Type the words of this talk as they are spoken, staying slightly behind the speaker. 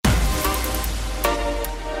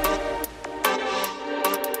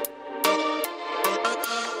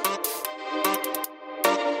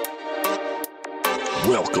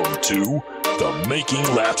Welcome to the Making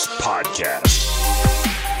Laps Podcast.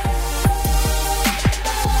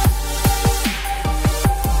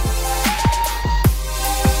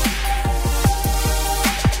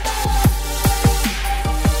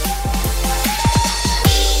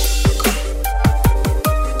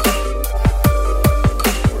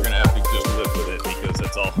 We're going to have to just live with it because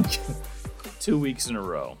that's all. 2 weeks in a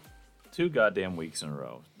row. 2 goddamn weeks in a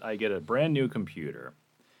row. I get a brand new computer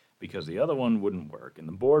because the other one wouldn't work and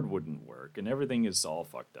the board wouldn't work and everything is all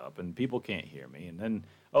fucked up and people can't hear me. And then,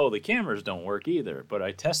 the cameras don't work either. But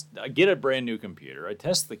I get a brand new computer. I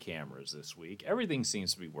test the cameras this week. Everything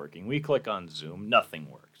seems to be working. We click on Zoom.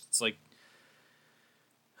 Nothing works. It's like,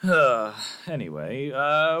 anyway,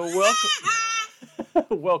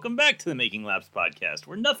 welcome back to the Making Laps Podcast,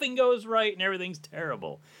 where nothing goes right and everything's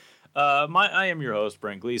terrible. I am your host,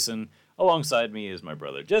 Brent Gleason. Alongside me is my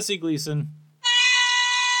brother, Jesse Gleason.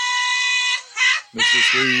 Mr.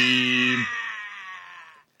 Scream.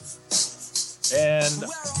 And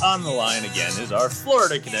on the line again is our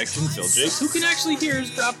Florida connection, Phil Jakes, who can actually hear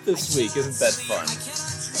his drop this week. Isn't that fun?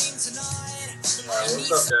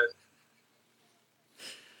 What's up, guys?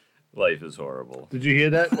 Life is horrible. Did you hear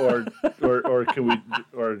that, or can we,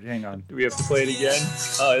 or hang on? Do we have to play it again?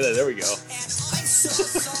 Oh, yeah, there we go.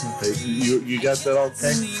 Okay, you got that all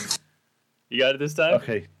okay? You got it this time?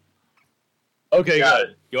 Okay. Okay, Got good.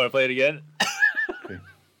 it. You want to play it again? Okay.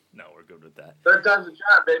 No, we're good with that. Third time's a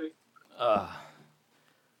charm, baby.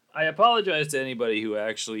 I apologize to anybody who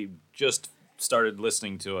actually just started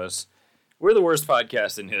listening to us. We're the worst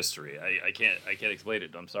podcast in history. I can't explain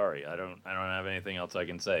it. I'm sorry. I don't have anything else I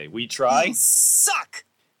can say. We try. You suck.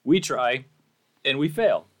 We try, and we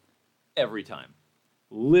fail every time.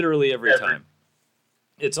 Literally every time.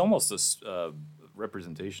 It's almost a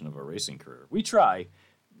representation of a racing career. We try,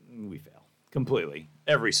 we fail completely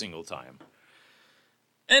every single time.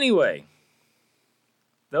 Anyway,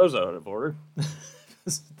 those are out of order.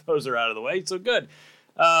 Those are out of the way, so good.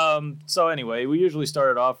 So anyway, we usually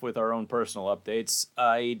start it off with our own personal updates.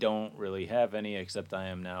 I don't really have any, except I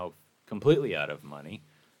am now completely out of money,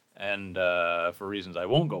 and for reasons I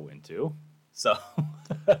won't go into. So,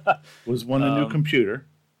 Was one a new computer?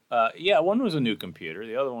 yeah, one was a new computer.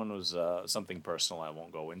 The other one was something personal I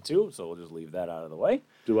won't go into, so we'll just leave that out of the way.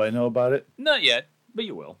 Do I know about it? Not yet, but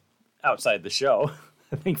you will. Outside the show.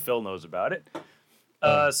 I think Phil knows about it.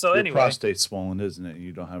 So Your anyway. prostate's swollen, isn't it?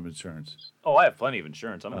 You don't have insurance. Oh, I have plenty of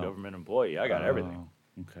insurance. I'm a government employee. I got everything.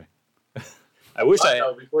 Okay. I wish I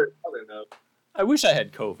know before your father knows. I wish I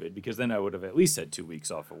had COVID, because then I would have at least had 2 weeks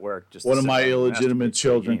off of work. Just One to of sit my down and illegitimate masturbate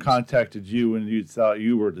children games. contacted you and you thought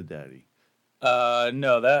you were the daddy.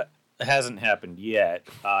 No, that hasn't happened yet.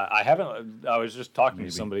 I haven't. I was just talking Maybe.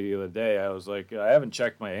 to somebody the other day. I was like, I haven't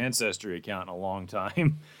checked my Ancestry account in a long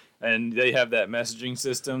time, and they have that messaging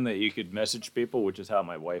system that you could message people, which is how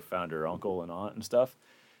my wife found her uncle and aunt and stuff.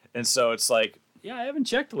 And so it's like, yeah, I haven't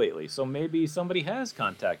checked lately, so maybe somebody has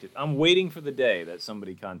contacted. I'm waiting for the day that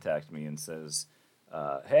somebody contacts me and says,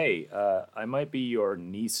 hey, I might be your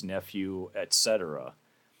niece, nephew, etc.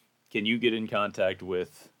 Can you get in contact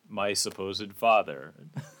with my supposed father?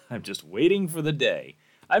 I'm just waiting for the day.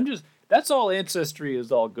 That's all Ancestry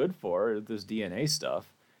is all good for, this DNA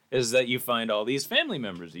stuff, is that you find all these family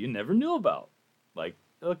members that you never knew about. Like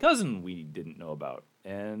a cousin we didn't know about,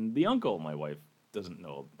 and the uncle my wife doesn't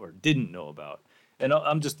know or didn't know about. And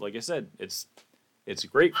I'm just, like I said, it's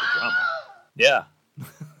great for drama. Yeah.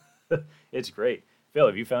 It's great. Phil,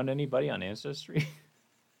 have you found anybody on Ancestry?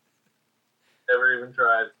 Never even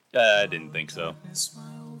tried. I didn't think so.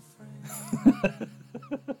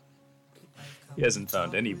 He hasn't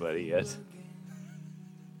found anybody yet.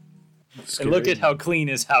 And look at how clean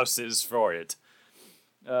his house is for it.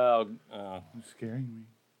 It's scaring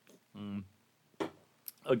me.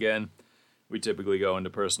 Again, we typically go into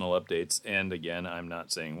personal updates, and again, I'm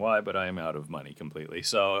not saying why, but I am out of money completely.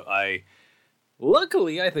 So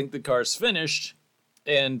luckily, I think the car's finished,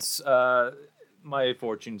 and my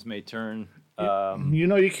fortunes may turn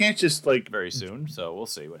You can't just very soon, so we'll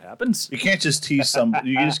see what happens. you can't just tease somebody.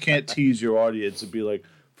 You just can't tease your audience and be like,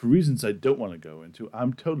 for reasons I don't want to go into,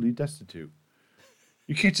 I'm totally destitute.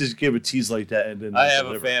 You can't just give a tease like that and then I have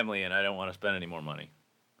deliver. a family, and I don't want to spend any more money.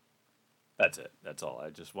 That's it. That's all. I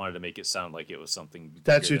just wanted to make it sound like it was something.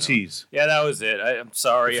 That's bigger your than- tease. Yeah, that was it. I'm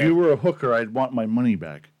sorry. If you were a hooker, I'd want my money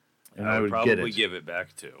back, and I would get probably it. give it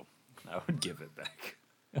back too. I would give it back.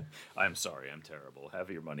 I'm sorry. I'm terrible. Have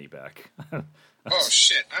your money back. Oh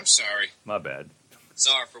shit, I'm sorry. My bad.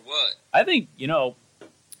 Sorry for what? I think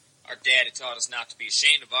Our daddy taught us not to be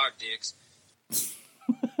ashamed of our dicks.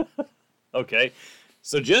 Okay.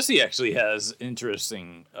 So Jesse actually has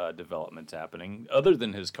interesting developments happening. Other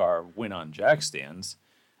than his car went on jack stands,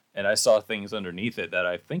 and I saw things underneath it that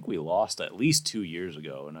I think we lost at least 2 years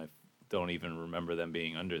ago, and I don't even remember them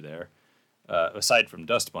being under there, aside from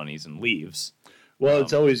dust bunnies and leaves. Well,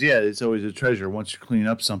 it's always a treasure. Once you clean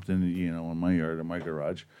up something, in my yard or my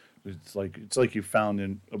garage, it's like you found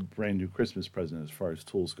in a brand new Christmas present as far as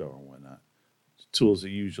tools go and whatnot. It's tools that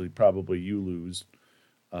usually probably you lose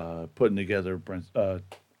putting together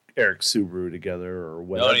Eric's Subaru together or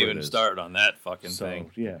whatever. Don't even start on that fucking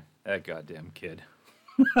thing. Yeah, that goddamn kid.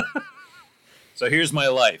 So here's my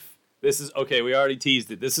life. This is okay. We already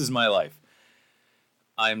teased it. This is my life.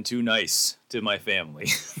 I'm too nice to my family.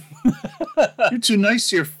 You're too nice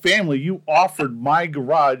to your family. You offered my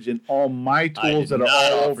garage and all my tools that are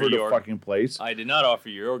all over the fucking place. I did not offer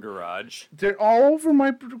your garage. They're all over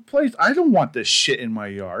my place. I don't want this shit in my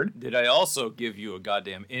yard. Did I also give you a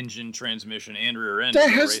goddamn engine, transmission, and rear end?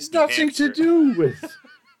 That has nothing to do with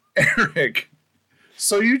Eric.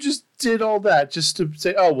 So you just did all that just to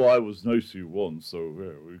say, oh, well, I was nice to you once, so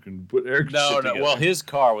yeah, we can put Eric's shit together. Well, his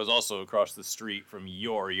car was also across the street from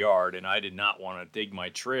your yard, and I did not want to dig my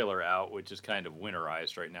trailer out, which is kind of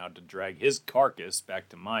winterized right now, to drag his carcass back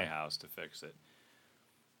to my house to fix it.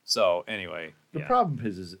 So, anyway. The problem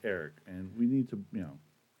is Eric, and we need to,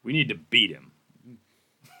 We need to beat him.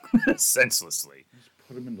 Senselessly. Just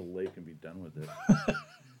put him in the lake and be done with it.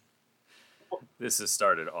 This has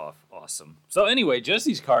started off awesome. So anyway,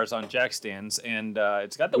 Jesse's car's on jack stands, and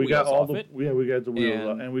it's got the wheels off it. Yeah, we got the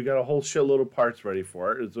wheels, and we got a whole shitload of parts ready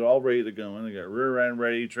for it. It's all ready to go. And they got rear end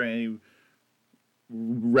ready, tranny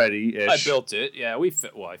ready-ish. I built it. Yeah, we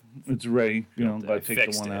fit. Well, it's ready. I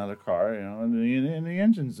take the one out of the car. And the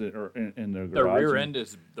engines are in the garage.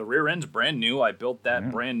 The rear end's brand new. I built that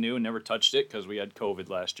brand new and never touched it because we had COVID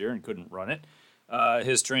last year and couldn't run it.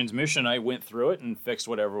 His transmission, I went through it and fixed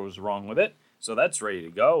whatever was wrong with it. So that's ready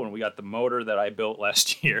to go. And we got the motor that I built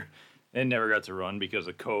last year and never got to run because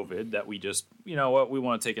of COVID, that we just, we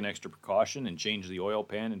want to take an extra precaution and change the oil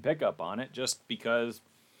pan and pickup on it just because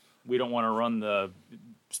we don't want to run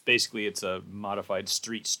basically it's a modified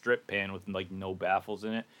street strip pan with like no baffles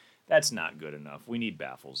in it. That's not good enough. We need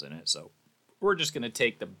baffles in it. So we're just going to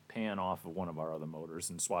take the pan off of one of our other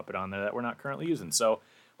motors and swap it on there that we're not currently using. So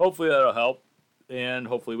hopefully that'll help. And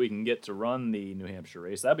hopefully we can get to run the New Hampshire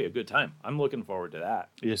race. That'd be a good time. I'm looking forward to that.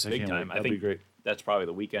 Yes, big time. That'd be great. That's probably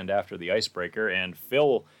the weekend after the icebreaker. And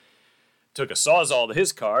Phil took a Sawzall to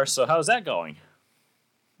his car. So how's that going?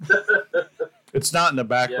 It's not in the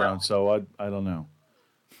background, so I don't know.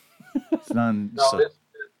 It's not. The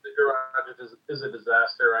garage is a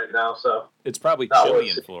disaster right now. So it's probably chilly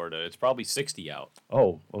in Florida. It's probably 60 out.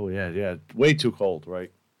 Oh yeah. Way too cold,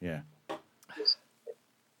 right? Yeah.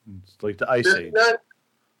 It's like the Ice Age.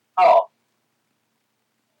 Oh.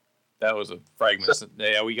 That was a fragment.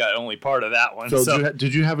 Yeah, we got only part of that one. So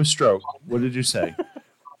did you have a stroke? What did you say?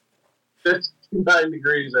 59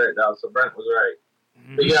 degrees right now, so Brent was right.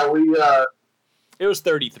 Mm-hmm. But yeah, it was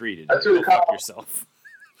 33 today. Go fuck yourself.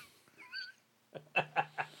 I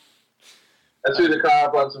threw the car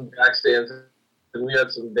up on some jack stands, and we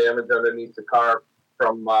had some damage underneath the car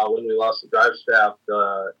from when we lost the drive shaft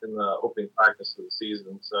in the opening practice of the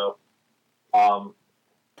season. So I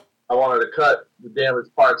wanted to cut the damaged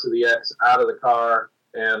parts of the X out of the car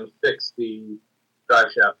and fix the drive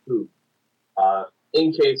shaft hoop.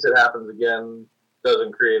 In case it happens again,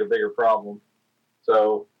 doesn't create a bigger problem.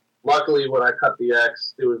 So luckily when I cut the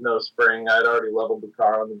X, there was no spring. I'd already leveled the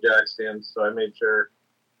car on the jack stands, so I made sure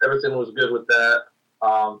everything was good with that.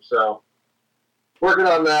 So working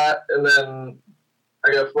on that, and then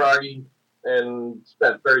I got froggy and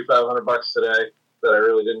spent $3,500 today that I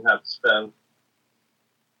really didn't have to spend.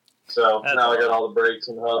 So now I got all the brakes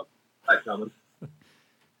and hub back coming.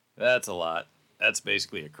 That's a lot. That's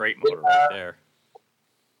basically a crate motor right there.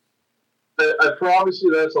 I promise you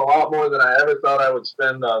that's a lot more than I ever thought I would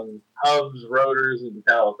spend on hubs, rotors, and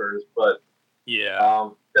calipers. But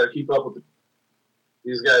got to keep up with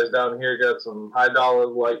these guys down here. Got some high dollar,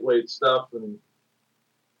 lightweight stuff, and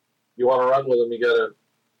you want to run with them, you got to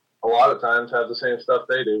a lot of times have the same stuff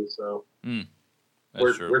they do. So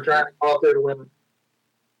we're trying to go out there to win.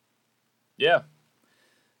 Yeah.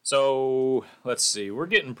 So let's see. We're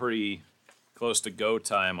getting pretty close to go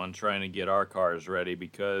time on trying to get our cars ready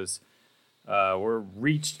because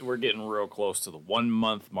we're getting real close to the 1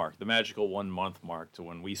 month mark, the magical 1 month mark to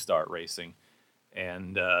when we start racing.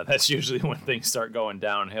 And that's usually when things start going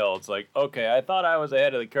downhill. It's like, okay, I thought I was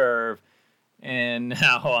ahead of the curve, and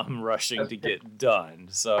now I'm rushing to get done.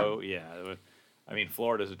 So, yeah, I mean,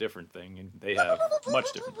 Florida's a different thing, and they have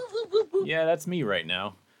much different. Yeah, that's me right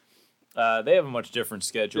now. They have a much different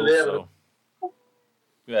schedule. Do they have So,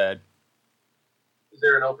 go ahead. Is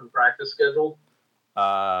there an open practice schedule?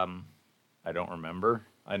 I don't remember.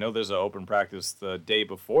 I know there's an open practice the day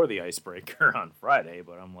before the icebreaker on Friday,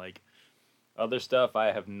 but I'm like, other stuff,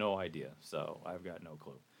 I have no idea. So I've got no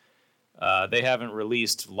clue. They haven't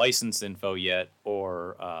released license info yet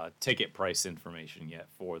or ticket price information yet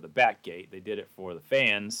for the Batgate. They did it for the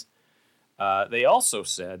fans. They also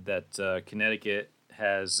said that Connecticut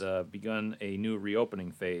has begun a new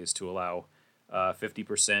reopening phase to allow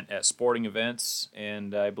 50% at sporting events,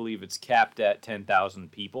 and I believe it's capped at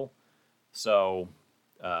 10,000 people. So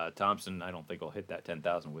Thompson, I don't think will hit that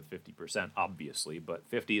 10,000 with 50%, obviously, but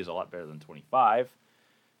 50 is a lot better than 25.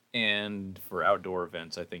 And for outdoor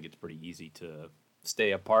events, I think it's pretty easy to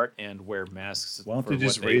stay apart and wear masks. Why don't for they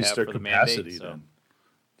just what raise have their for the capacity mandate, so. then?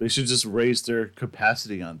 They should just raise their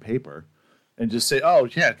capacity on paper and just say, oh,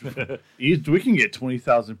 yeah, we can get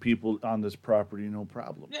 20,000 people on this property, no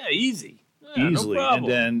problem. Yeah, easy. Yeah, Easily. No And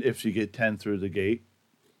problem. then if you get 10 through the gate,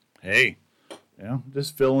 hey,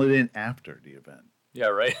 just fill it in after the event. Yeah,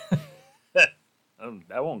 right. That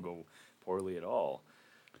won't go poorly at all.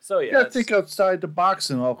 So yeah, Yeah, think outside the box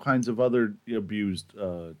and all kinds of other abused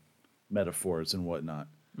metaphors and whatnot.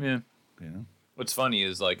 yeah. What's funny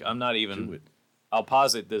is like I'm not Do even. it. I'll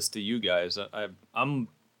posit this to you guys. I'm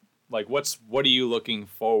like, what are you looking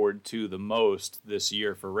forward to the most this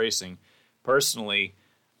year for racing? Personally,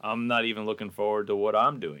 I'm not even looking forward to what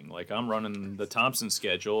I'm doing. Like I'm running the Thompson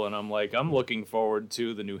schedule, and I'm looking forward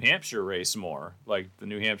to the New Hampshire race more, like the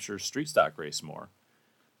New Hampshire street stock race more.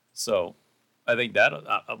 So, I think that,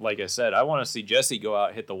 like I said, I want to see Jesse go out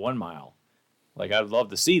and hit the 1 mile. Like I'd love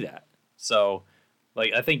to see that. So,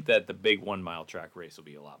 like I think that the big 1 mile track race will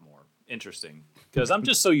be a lot more interesting because I'm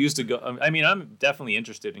just so used to I'm definitely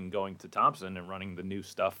interested in going to Thompson and running the new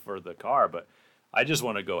stuff for the car, but I just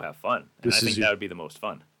want to go have fun. And I think that would be the most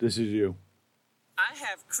fun. This is you. I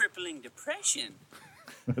have crippling depression.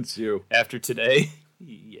 That's you. After today,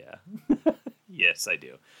 yeah. Yes, I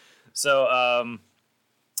do. So,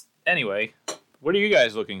 anyway, what are you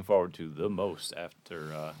guys looking forward to the most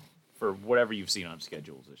after for whatever you've seen on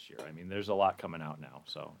schedules this year? I mean, there's a lot coming out now,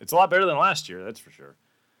 so it's a lot better than last year, that's for sure.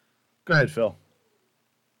 Go ahead, Phil.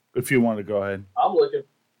 If you want to go ahead.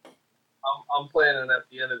 I'm planning at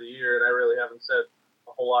the end of the year, and I really haven't said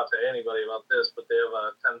a whole lot to anybody about this, but they have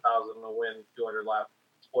a 10,000 to win 200 lap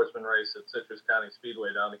sportsman race at Citrus County Speedway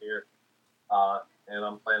down here, and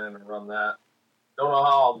I'm planning to run that. Don't know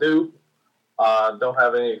how I'll do. Don't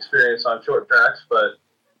have any experience on short tracks, but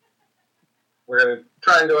we're gonna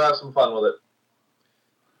try and go have some fun with it.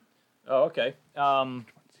 Oh, okay.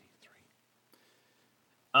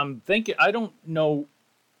 I'm thinking. I don't know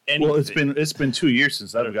anything. Well, it's been 2 years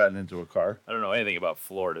since I've gotten into a car. I don't know anything about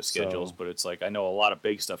Florida schedules, So- but it's like I know a lot of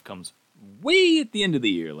big stuff comes way at the end of the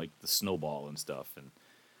year, like the snowball and stuff. And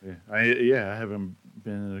I haven't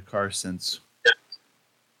been in a car since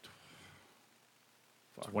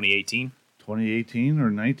 2018. 2018 or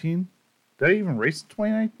 19. Did I even race in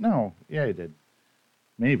 2019? No. Yeah, I did.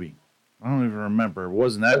 Maybe. I don't even remember. It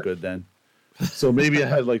wasn't that good then. So maybe I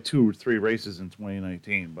had like 2 or 3 races in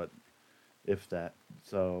 2019, but if that.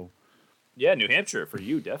 So, Yeah, New Hampshire for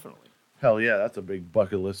you definitely. hell yeah, that's a big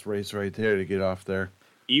bucket list race right there to get off there.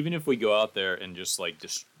 Even if we go out there and just like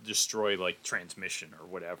destroy like transmission or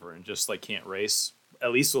whatever, and just like can't race,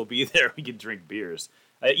 at least we'll be there. We can drink beers.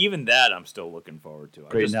 Even that, I'm still looking forward to.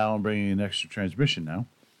 Great, now I'm bringing an extra transmission now.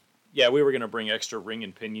 Yeah, we were gonna bring extra ring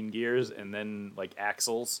and pinion gears, and then like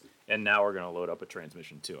axles, and now we're gonna load up a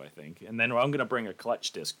transmission too, I think. And then I'm gonna bring a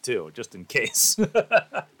clutch disc too, just in case.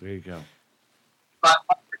 There you go.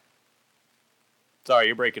 Sorry,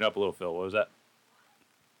 you're breaking up a little, Phil. What was that?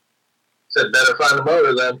 Said better find a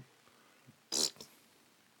motor then.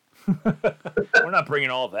 We're not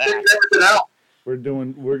bringing all Figure that. everything out.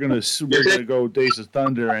 We're gonna go Days of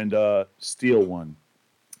Thunder and steal one.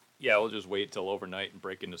 Yeah, we'll just wait till overnight and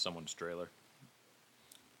break into someone's trailer.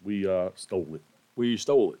 We stole it. We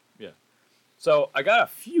stole it. Yeah. So I got a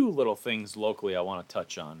few little things locally I want to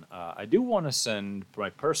touch on. I do want to send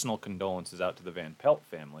my personal condolences out to the Van Pelt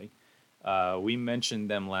family. We mentioned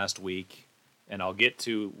them last week, and I'll get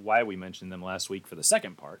to why we mentioned them last week for the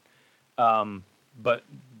second part. But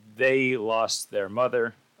they lost their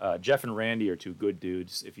mother. Jeff and Randy are two good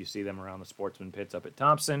dudes. If you see them around the sportsman pits up at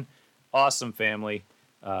Thompson, awesome family.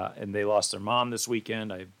 And they lost their mom this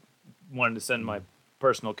weekend. I wanted to send my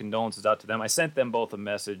personal condolences out to them. I sent them both a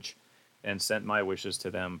message and sent my wishes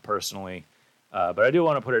to them personally. But I do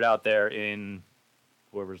want to put it out there in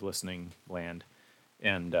whoever's listening land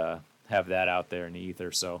and have that out there in the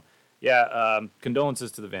ether. So, yeah,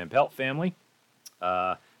 condolences to the Van Pelt family.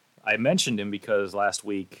 I mentioned him because last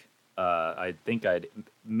week I think I'd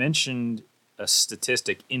mentioned a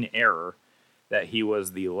statistic in error that he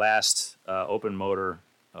was the last open motor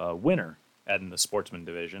winner in the sportsman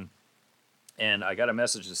division. And I got a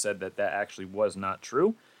message that said that actually was not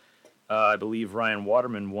true. I believe Ryan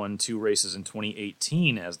Waterman won 2 races in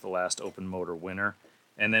 2018 as the last open motor winner,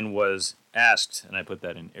 and then was asked, and I put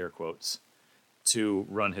that in air quotes, to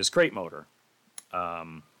run his crate motor.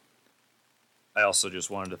 I also just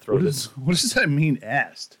wanted to throw this. What does that mean,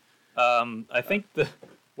 asked? I think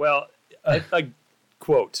I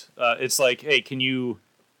quote, it's like, hey, can you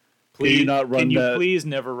please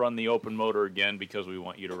never run the open motor again because we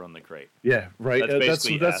want you to run the crate? Yeah, right. That's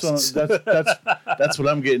That's what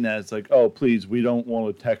I'm getting at. It's like, oh, please, we don't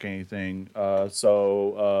want to tech anything,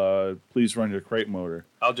 so please run your crate motor.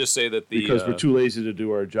 I'll just say that because we're too lazy to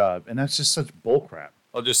do our job, and that's just such bullcrap.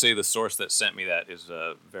 I'll just say the source that sent me that is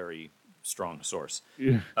a very strong source.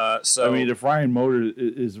 Yeah. So I mean, if Ryan motor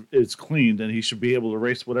is clean, then he should be able to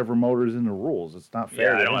race whatever motor is in the rules. It's not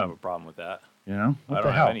fair. I don't have a problem with that. You know, I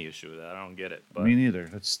don't have any issue with that. I don't get it. But, me neither.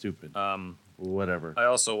 That's stupid. Whatever. I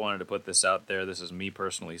also wanted to put this out there. This is me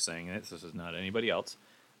personally saying it. This is not anybody else.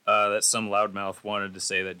 That some loudmouth wanted to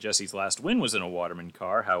say that Jesse's last win was in a Waterman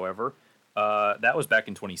car. However, that was back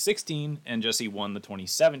in 2016, and Jesse won the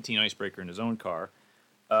 2017 Icebreaker in his own car.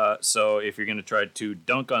 So if you're going to try to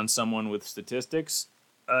dunk on someone with statistics,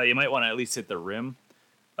 you might want to at least hit the rim,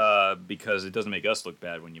 because it doesn't make us look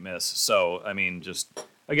bad when you miss. So, I mean, just,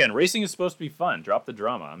 again, racing is supposed to be fun. Drop the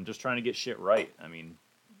drama. I'm just trying to get shit right. I mean,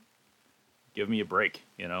 give me a break,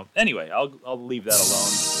 you know? Anyway, I'll leave that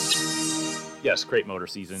alone. Yes, crate motor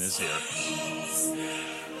season is here.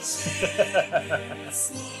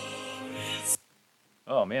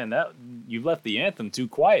 Oh, man, you left the anthem too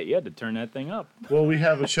quiet. You had to turn that thing up. Well, we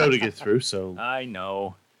have a show to get through, so. I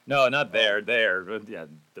know. No, not there. There. Yeah,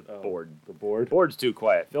 the board. The board? Board's too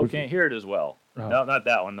quiet. Phil can't hear it as well. Oh. No, not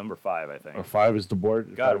that one. Number 5, I think. 5 is the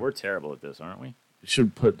board? God, we're terrible at this, aren't we? You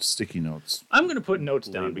should put sticky notes. I'm going to put notes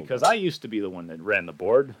down because I used to be the one that ran the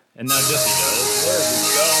board, and now Jesse does. There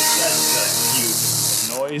we go. That's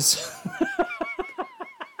a huge noise.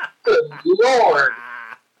 Good Lord.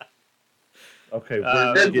 Okay.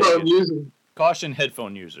 Headphone users. Caution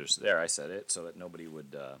headphone users. There, I said it so that nobody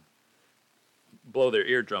would blow their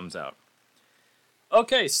eardrums out.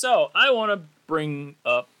 Okay, so I want to bring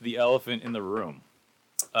up the elephant in the room.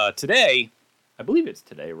 Today, I believe it's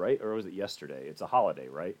today, right? Or was it yesterday? It's a holiday,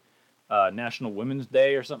 right? National Women's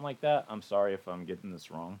Day or something like that. I'm sorry if I'm getting this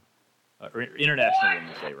wrong. Or International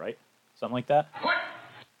Women's Day, right? Something like that.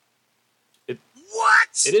 What?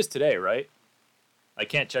 It is today, right? I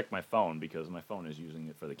can't check my phone because my phone is using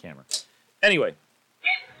it for the camera. Anyway.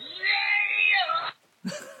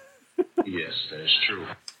 Yes, that is true.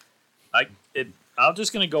 I'm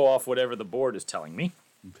just going to go off whatever the board is telling me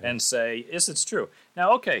and say, yes, it's true.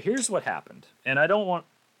 Now, okay, here's what happened. And I'm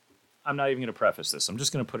not even going to preface this. I'm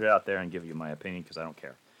just going to put it out there and give you my opinion because I don't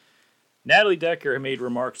care. Natalie Decker made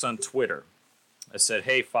remarks on Twitter. I said,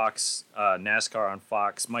 hey, Fox, NASCAR on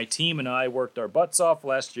Fox, my team and I worked our butts off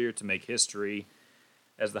last year to make history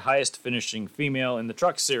as the highest finishing female in the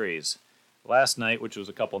Truck Series. Last night, which was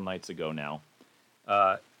a couple nights ago now,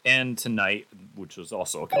 and tonight, which was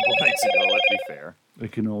also a couple nights ago, let's be fair. I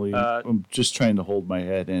can only, I'm just trying to hold my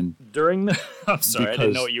head in. I'm sorry, I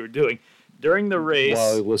didn't know what you were doing. During the race.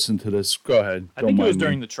 While I listen to this, go ahead. I think it was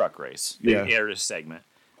during the truck race. They Yeah. aired a segment.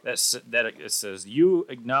 That it says, you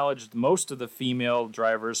acknowledged most of the female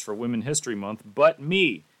drivers for Women History Month, but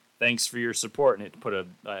me. Thanks for your support. And it put a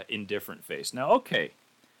indifferent face. Now, okay.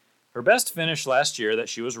 Her best finish last year that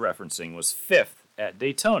she was referencing was 5th at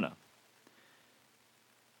Daytona.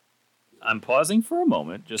 I'm pausing for a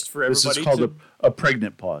moment just for everybody This is called a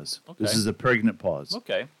pregnant pause. Okay. This is a pregnant pause.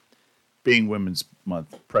 Okay. Being Women's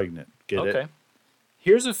Month, pregnant. Get it? Okay.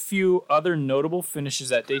 Here's a few other notable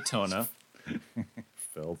finishes at Daytona.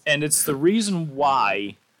 Filth. And it's the reason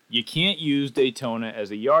why you can't use Daytona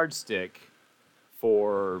as a yardstick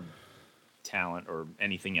for talent or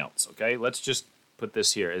anything else, okay? Let's just put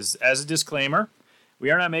this here. As a disclaimer,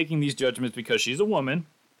 we are not making these judgments because she's a woman.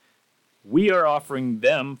 We are offering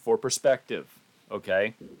them for perspective,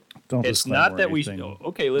 okay? Don't It's disclaimer not that we... anything.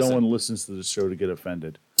 Okay, No listen. one listens to the show to get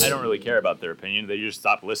offended. I don't really care about their opinion. They just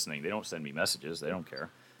stop listening. They don't send me messages. They don't care.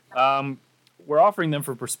 We're offering them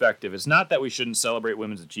for perspective. It's not that we shouldn't celebrate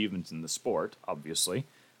women's achievements in the sport, obviously.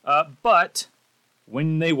 But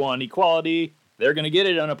when they won equality, they're going to get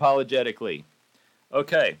it unapologetically.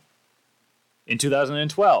 Okay. In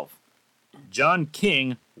 2012, John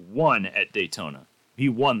King won at Daytona. He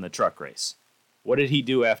won the truck race. What did he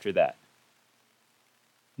do after that?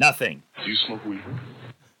 Nothing. Do you smoke weed?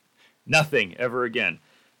 Nothing ever again.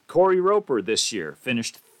 Corey Roper this year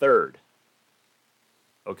finished third.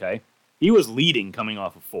 Okay? He was leading coming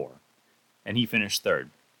off of 4, and he finished third.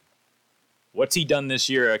 What's he done this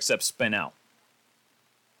year except spin out?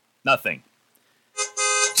 Nothing.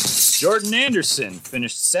 Jordan Anderson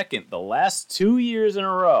finished second the last 2 years in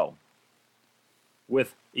a row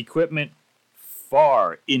with equipment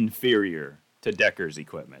far inferior to Decker's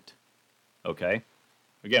equipment. Okay?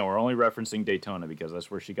 Again, we're only referencing Daytona because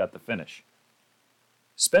that's where she got the finish.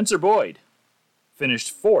 Spencer Boyd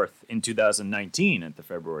finished 4th in 2019 at the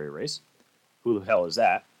February race. Who the hell is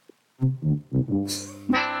that?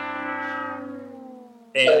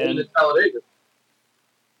 And Talladega.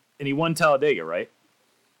 And he won Talladega, right?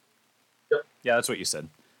 Yep. Yeah, that's what you said.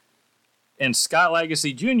 And Scott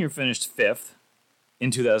Lagasse Jr. finished 5th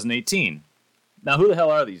in 2018. Now, who the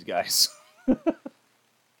hell are these guys?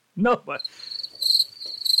 Nobody.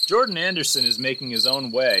 Jordan Anderson is making his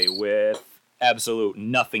own way with absolute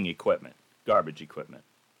nothing equipment, garbage equipment.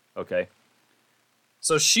 Okay?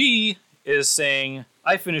 So she is saying,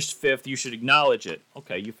 I finished 5th, you should acknowledge it.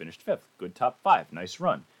 Okay, you finished 5th. Good top 5. Nice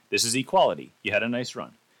run. This is equality. You had a nice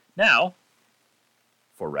run. Now,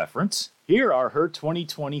 for reference, here are her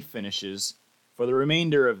 2020 finishes for the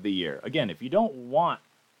remainder of the year. Again, if you don't want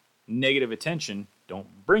negative attention,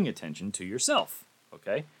 don't bring attention to yourself.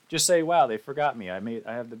 Okay? Just say, wow, they forgot me. I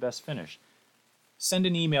have the best finish. Send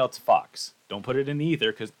an email to Fox. Don't put it in the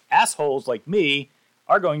ether because assholes like me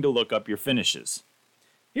are going to look up your finishes.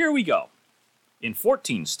 Here we go. In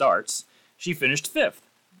 14 starts, she finished 5th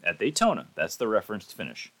at Daytona. That's the referenced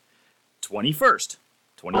finish. 21st,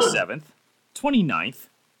 27th, 29th,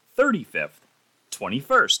 35th,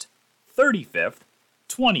 21st, 35th,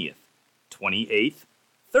 20th, 28th,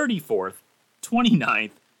 34th,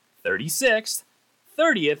 29th, 36th,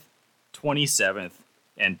 30th, 27th,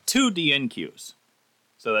 and 2 DNQs.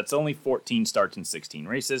 So that's only 14 starts and 16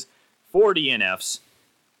 races, 4 DNFs,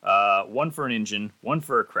 1 for an engine, 1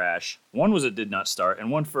 for a crash, 1 was a did not start, and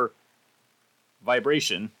 1 for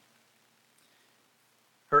vibration.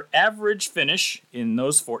 Her average finish in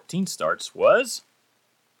those 14 starts was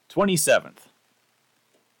 27th.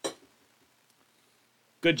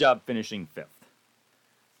 Good job finishing 5th.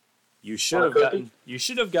 You should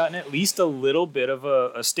have gotten at least a little bit of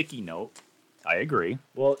a sticky note. I agree.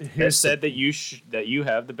 Well, It said that you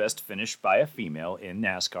have the best finish by a female in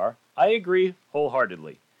NASCAR. I agree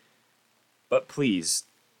wholeheartedly. But please,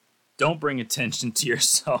 don't bring attention to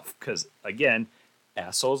yourself because, again,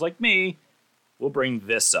 assholes like me will bring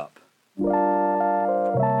this up.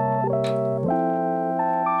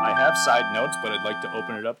 I have side notes, but I'd like to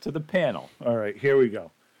open it up to the panel. All right, here we go.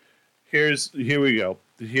 Here we go.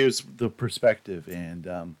 Here's the perspective,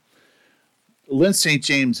 and Lynn St.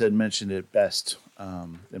 James had mentioned it best,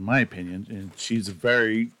 in my opinion, and she's a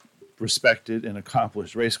very respected and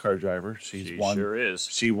accomplished race car driver. She sure is.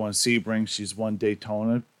 She won Sebring. She's won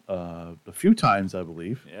Daytona a few times, I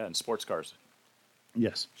believe. Yeah, in sports cars.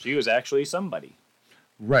 Yes. She was actually somebody.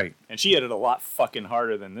 Right. And she hit it a lot fucking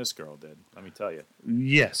harder than this girl did, let me tell you.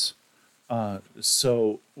 Yes.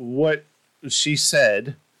 So what she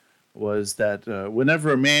said was that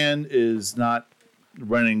whenever a man is not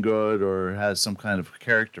running good or has some kind of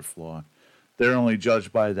character flaw, they're only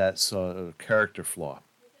judged by that character flaw.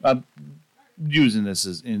 I'm using this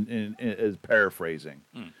as as paraphrasing,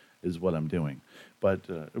 is what I'm doing. But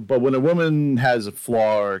when a woman has a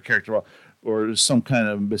flaw or a character flaw or some kind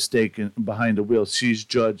of mistake behind the wheel, she's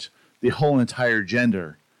judged. The whole entire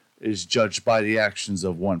gender is judged by the actions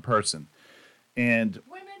of one person. And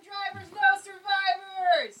women drivers, no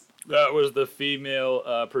survivors! That was the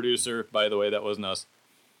female producer, by the way. That wasn't us.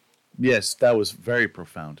 yes, that was very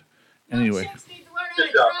profound. Anyway, Chicks need to learn how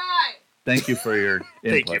to drive! thank you for your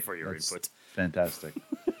input. Thank you for your That's input. Fantastic.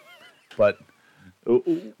 But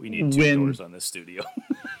We need 2 doors on this studio.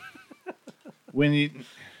 when you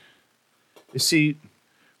see,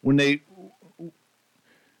 when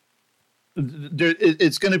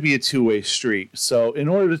it's going to be a two-way street. So in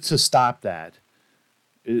order to stop that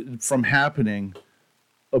from happening,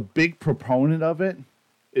 a big proponent of it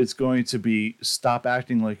is going to be stop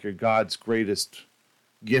acting like you're God's greatest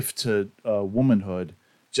gift to womanhood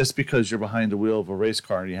just because you're behind the wheel of a race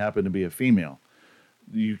car and you happen to be a female.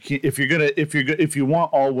 You can't, if you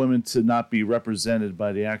want all women to not be represented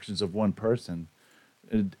by the actions of one person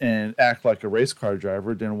and act like a race car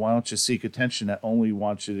driver, then why don't you seek attention that only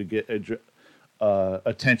wants you to get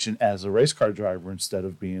attention as a race car driver instead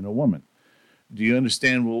of being a woman? Do you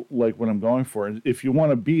understand what I'm going for? If you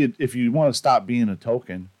want to stop being a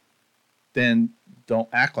token, then don't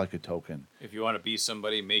act like a token. If you want to be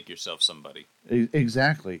somebody, make yourself somebody.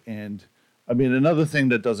 Exactly. And I mean, another thing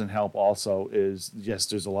that doesn't help also is, yes,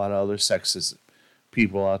 there's a lot of other sexist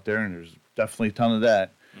people out there, and there's definitely a ton of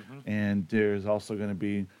that. And there's also going to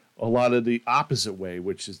be a lot of the opposite way,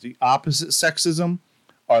 which is the opposite sexism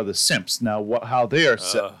are the simps. Now, how they are,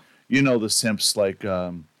 the simps like,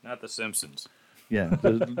 Not the Simpsons. yeah,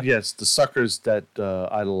 yes, the suckers that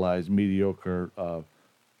idolize mediocre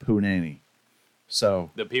punani.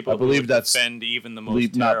 So The people I believe who that's defend even the most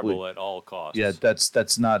bleep, not terrible bleep. at all costs. yeah,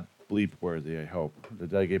 that's not bleep worthy. I hope.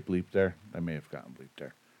 Did I get bleeped there? I may have gotten bleeped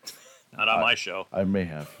there. Not on my show. I may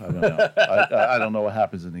have. I don't know. I don't know what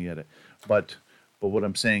happens in the edit, but what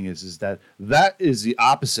I'm saying is that is the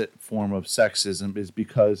opposite form of sexism, is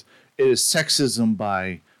because it is sexism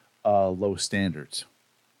by low standards.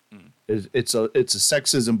 It's a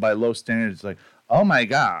sexism by low standards. Like, oh my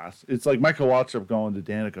gosh, it's like Michael Waltrip going to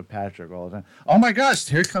Danica Patrick all the time. Oh my gosh,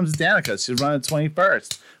 here comes Danica. She's running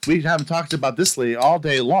 21st. We haven't talked about this lady all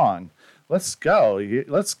day long. Let's go.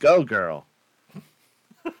 Let's go, girl.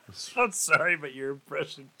 I'm sorry, but your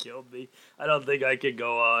impression killed me. I don't think I could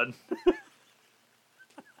go on.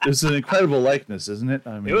 It's an incredible likeness, isn't it?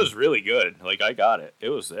 I mean, It was really good. Like, I got it. It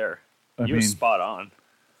was there. I You mean, were spot on.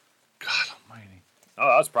 God Almighty. Oh,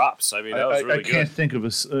 that was props. I mean, that was really I can't good. think of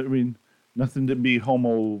I mean, nothing to be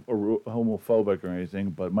homophobic or anything,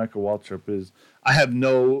 but Michael Waltrip is. I have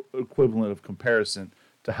no equivalent of comparison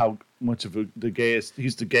to how much of the gayest.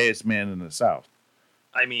 He's the gayest man in the South.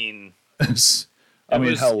 I mean,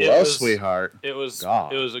 Hello, sweetheart. it was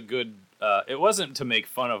God. it was a good. It wasn't to make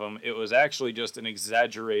fun of him. It was actually just an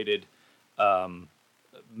exaggerated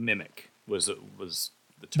mimic. Was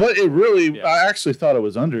the term. But it really, Yeah. I actually thought it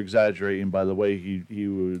was under exaggerating by the way he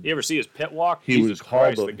would. You ever see his pit walk? He Jesus would call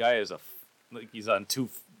Christ, the- the guy is like he's on too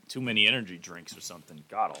many energy drinks or something.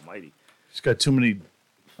 God Almighty. He's got too many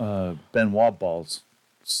Benoit balls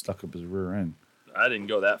stuck up his rear end. I didn't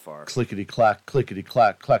go that far. Clickety clack, clickety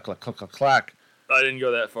clack, clack, clack, clack, clack, clack. I didn't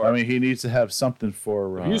go that far. I mean, he needs to have something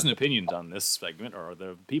for. Views and opinions on this segment are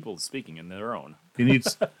the people speaking in their own. He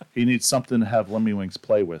needs something to have Lemmy Winks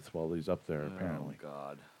play with while he's up there. Apparently, Oh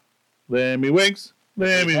God. Lemmy Winks, If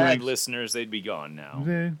Lemmy we had Winks. listeners, they'd be gone now.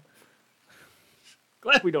 Yeah.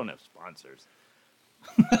 Glad we don't have sponsors.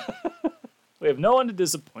 We have no one to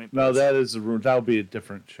disappoint. No, that would be a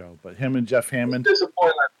different show. But him and Jeff Hammond.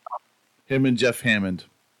 Disappointed.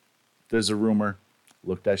 There's a rumor.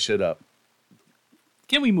 Look that shit up.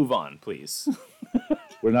 Can we move on, please?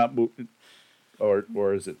 We're not moving.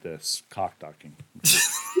 Or is it this cock docking?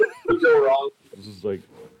 We go wrong. This is like,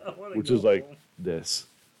 which is like this.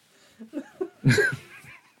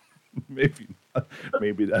 maybe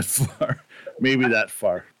that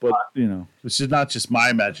far. But this is not just my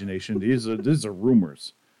imagination. These are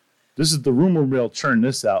rumors. This is the rumor mill. Churn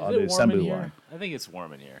this out on the assembly line. I think it's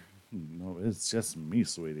warm in here. No, it's just me,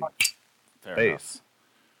 sweetie. Fair Face.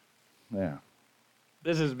 enough. Yeah.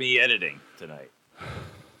 This is me editing tonight.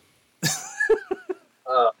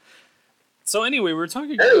 So anyway, we were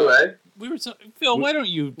talking. Anyway, Phil, why don't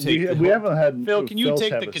you take? We haven't had. Phil, can you Phil's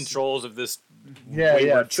take have the a- controls of this? Yeah.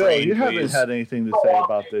 wayward Phil, train, you haven't please? had anything to say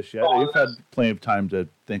about this yet. You've had plenty of time to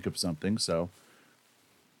think of something, so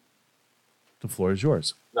the floor is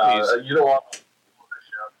yours. no, Please. you don't want.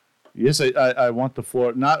 Yes, I want the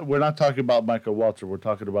floor. We're not talking about Michael Walter. We're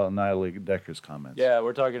talking about Natalie Decker's comments. Yeah,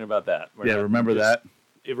 we're talking about that. We're Yeah, not- remember just that?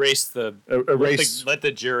 Erase the. Erase. Let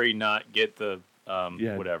the jury not get the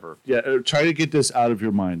Yeah. whatever. Yeah, try to get this out of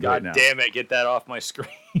your mind right God now. damn it! Get that off my screen.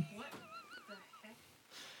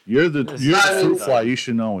 You're the not fruit in- fly. You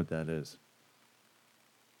should know what that is.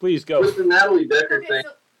 Please go. With the Natalie Decker Okay, thing,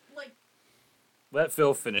 so, like, Let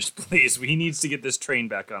Phil finish, please. He needs to get this train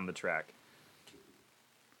back on the track.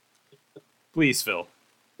 Please, Phil.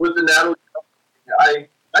 with the Natalie, I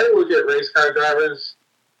look at race car drivers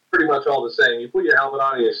pretty much all the same. You put your helmet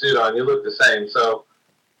on and your suit on, you look the same. So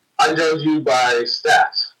I judge you by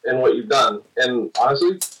stats and what you've done. And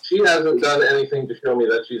honestly, she hasn't done anything to show me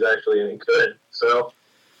that she's actually any good. So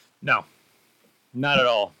No, not at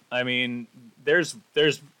all. I mean, there's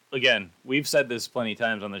again, we've said this plenty of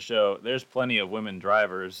times on the show. There's plenty of women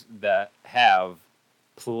drivers that have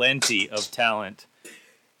plenty of talent.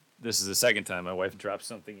 This is the second time my wife dropped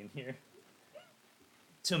something in here.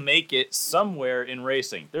 To make it somewhere in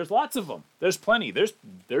racing. There's lots of them. There's plenty.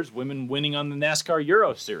 There's women winning on the NASCAR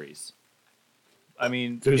Euro Series. I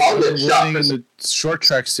mean, There's I'll get women shot winning for in the short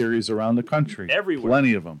track series around the country. Everywhere.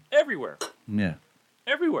 Plenty of them. everywhere. Yeah.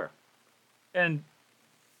 Everywhere. And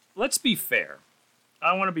let's be fair.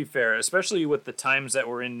 I want to be fair, especially with the times that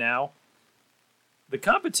we're in now. The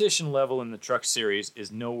competition level in the truck series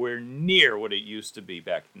is nowhere near what it used to be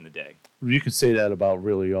back in the day. You could say that about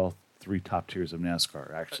really all three top tiers of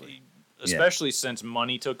NASCAR, actually. especially since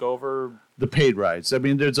money took over. The paid rides. I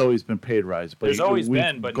mean, there's always been paid rides, but There's always we've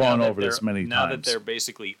been, but gone now that over this many now times. that they're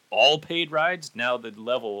basically all paid rides, now the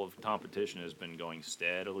level of competition has been going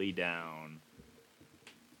steadily down.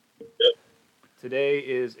 Today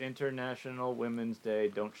is International Women's Day.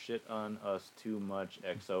 Don't shit on us too much.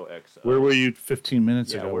 XOXO. Where were you 15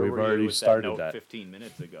 minutes Yeah, ago? where We've were you already with started note that. 15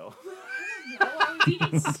 minutes ago. No, I was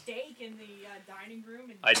eating steak in the dining room.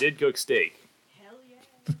 And I did cook steak. Hell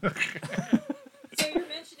yeah. So you're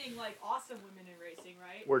mentioning like awesome women in racing,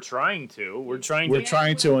 right? We're trying to. We're trying We're to.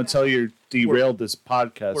 trying to until you're derailed this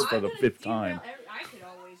podcast for I'm the gonna 5th derail time. I could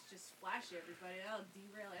always just flash everybody. That'll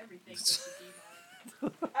derail everything. Just to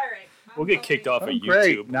All right. We'll get kicked off Oh, of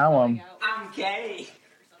great. YouTube. Now I'm I'm gay.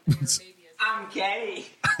 I'm gay.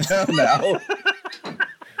 now.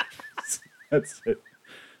 That's it.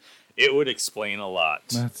 It would explain a lot.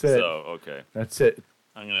 That's it. So, okay. That's it.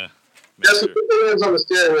 I'm going to make Just sure. put your hands on the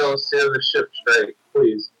steering wheel and steer the ship straight,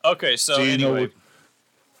 please. Okay, so Do you know anyway, what-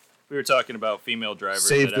 we were talking about female drivers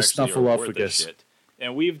Save that the actually are worth a snuffleupagus. shit.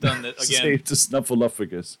 And we've done that, again, Save the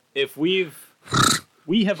snuffleupagus. if we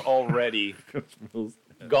have already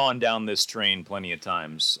gone down this train plenty of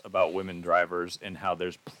times about women drivers and how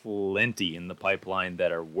there's plenty in the pipeline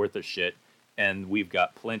that are worth a shit, and we've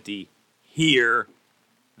got plenty here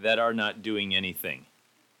that are not doing anything.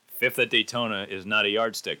 5th at Daytona is not a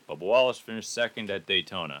yardstick. Bubba Wallace finished 2nd at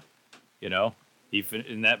Daytona. You know,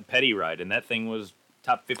 in that Petty ride, and that thing was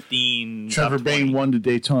top 15. Trevor top Bayne 20. won the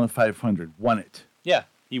Daytona 500. Won it. Yeah,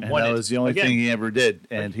 he And won that it. was the only Again, thing he ever did.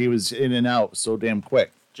 And he was in and out so damn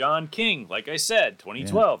quick. John King, like I said,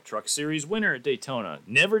 2012 Truck Series winner at Daytona.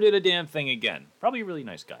 Never did a damn thing again. Probably a really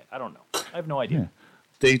nice guy. I don't know. I have no idea. Yeah.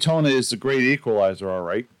 Daytona is the great equalizer, all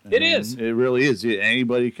right. It is. It really is.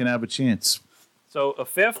 Anybody can have a chance. So a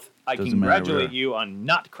 5th, I Doesn't matter congratulate where. you on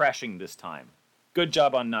not crashing this time. Good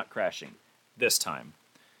job on not crashing this time.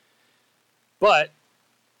 But,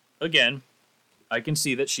 again, I can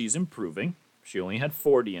see that she's improving. She only had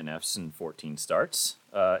 4 DNFs in 14 starts,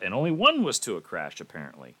 and only 1 was to a crash,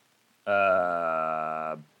 apparently.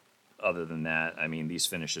 Other than that, I mean, these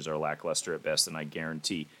finishes are lackluster at best, and I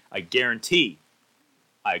guarantee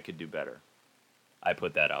I could do better. I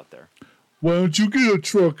put that out there. Why don't you get a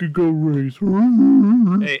truck and go race?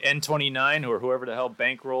 Hey, N29 or whoever the hell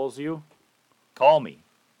bankrolls you, call me.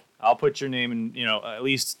 I'll put your name in, at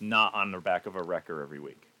least not on the back of a wrecker every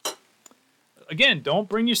week. Again, don't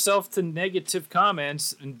bring yourself to negative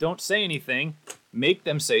comments and don't say anything. Make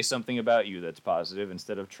them say something about you that's positive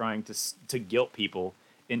instead of trying to guilt people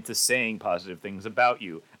into saying positive things about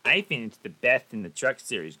you. I finished the best in the truck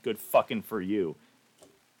series. Good fucking for you.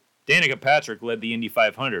 Danica Patrick led the Indy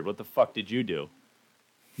 500. What the fuck did you do?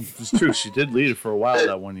 It's true. She did lead it for a while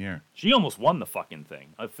that one year. She almost won the fucking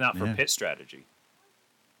thing, if not for Yeah. pit strategy.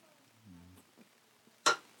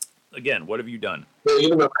 Again, what have you done? But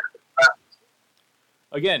even the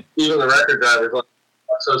record drivers like,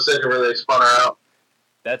 so sick of where they spun her out.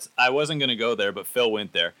 I wasn't going to go there, but Phil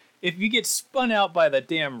went there. If you get spun out by the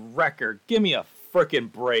damn wrecker, give me a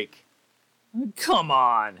frickin' break. Come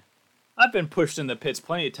on. I've been pushed in the pits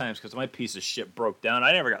plenty of times because my piece of shit broke down.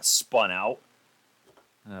 I never got spun out.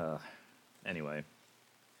 Anyway.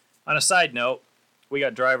 On a side note, we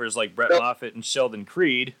got drivers like Brett Moffitt and Sheldon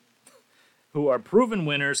Creed who are proven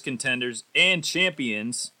winners, contenders, and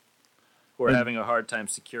champions who are having a hard time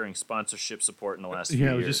securing sponsorship support in the last few years.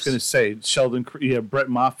 Yeah, I was just going to say, Brett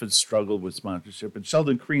Moffitt struggled with sponsorship, and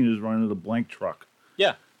Sheldon Crean is running the blank truck,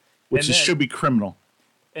 Yeah. which And then- should be criminal.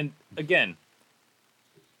 And again,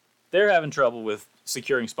 they're having trouble with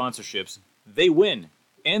securing sponsorships. They win,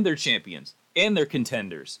 and they're champions, and they're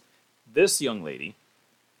contenders. This young lady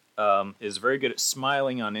is very good at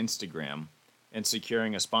smiling on Instagram and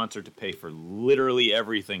securing a sponsor to pay for literally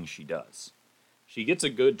everything she does. She gets a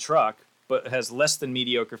good truck, but has less than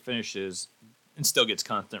mediocre finishes and still gets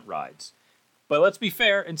constant rides. But let's be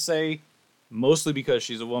fair and say mostly because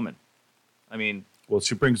she's a woman. I mean, Well,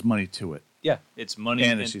 she brings money to it, yeah, it's money.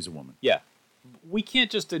 and she's a woman. Yeah. We can't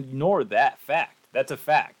just ignore that fact. That's a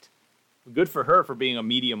fact. Good for her for being a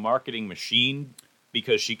media marketing machine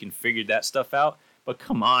because she can figure that stuff out. But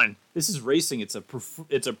come on, this is racing. It's a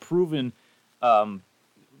proven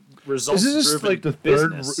results. This is just like the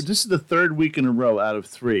third. This is the third week in a row out of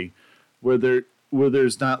 3 where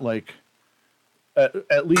there's not like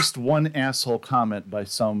at least one asshole comment by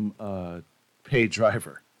some paid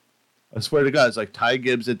driver. I swear to God, it's like Ty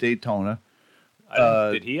Gibbs at Daytona.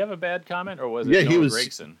 Did he have a bad comment, or was it Yeah, Noah he was-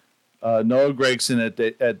 Gragson? Noah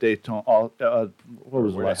Gragson at Daytona. What was the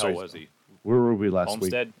Where the last hell race? was he? Where were we last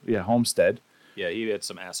Homestead? week? Yeah, Homestead. Yeah, he had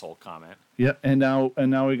some asshole comment. Yeah, and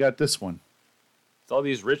now we got this one. It's all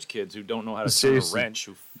these rich kids who don't know how to Seriously. turn a wrench.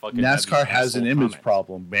 Who fucking have NASCAR these has an asshole image comments.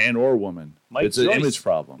 problem, man or woman. Mike It's an Joyce- image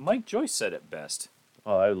problem. Mike Joyce said it best.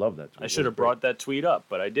 Oh, I love that. I should have brought that tweet up,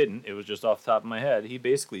 but I didn't. It was just off the top of my head. He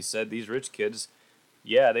basically said these rich kids,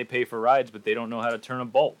 yeah, they pay for rides, but they don't know how to turn a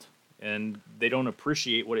bolt. And they don't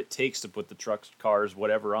appreciate what it takes to put the trucks, cars,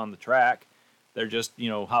 whatever on the track. They're just,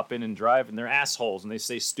 hop in and drive, and they're assholes, and they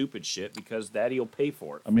say stupid shit because daddy will pay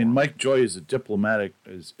for it. I mean, Mike Joy is a diplomatic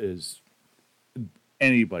as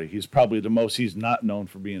anybody. He's probably the most. He's not known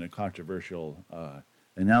for being a controversial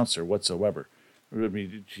announcer whatsoever. I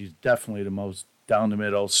mean, he's definitely the most down the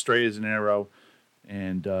middle, straight as an arrow,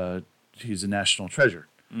 and he's a national treasure.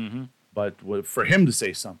 Mm-hmm. But for him to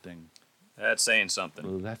say something, That's saying something.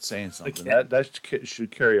 well, that's saying something. Again. That should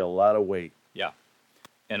carry a lot of weight. Yeah.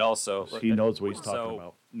 And also, He knows what he's talking so,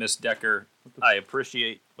 about. Miss Decker, I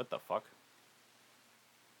appreciate. What the fuck?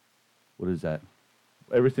 What is that?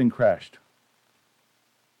 Everything crashed.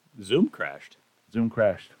 Zoom crashed. Zoom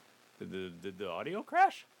crashed. Did the audio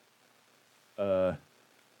crash? Okay.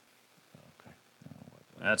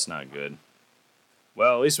 That's not good.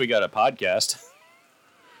 Well, at least we got a podcast.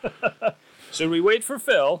 Should we wait for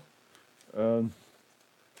Phil?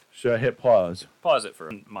 Should I hit pause? Pause it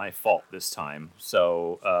for my fault this time.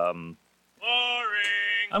 So, boring.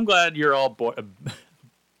 I'm glad you're all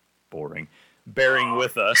boring, bearing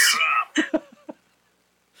with us.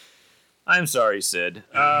 I'm sorry, Sid.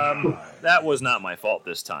 That was not my fault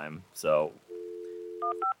this time. So,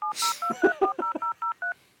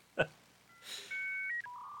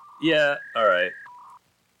 yeah, all right.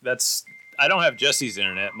 I don't have Jesse's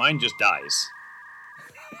internet. Mine just dies.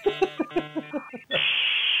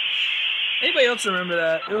 Anybody else remember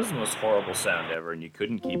that? It was the most horrible sound ever, and you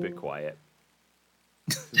couldn't keep it quiet.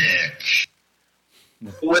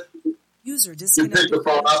 What, User you pick disconnected. the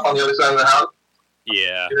phone up on the other side of the house,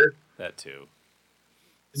 Yeah, Peter, that too.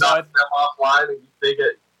 knock them offline, and they get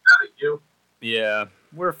mad at you. Yeah,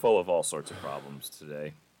 we're full of all sorts of problems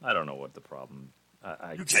today. I don't know what the problem.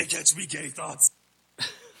 You can't catch me, gay thoughts.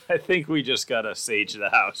 I think we just gotta sage the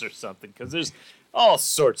house or something, because there's all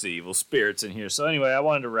sorts of evil spirits in here. So anyway, I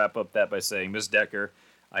wanted to wrap up that by saying, Ms. Decker,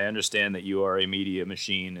 I understand that you are a media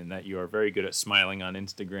machine and that you are very good at smiling on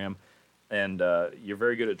Instagram, and you're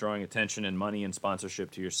very good at drawing attention and money and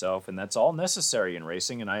sponsorship to yourself, and that's all necessary in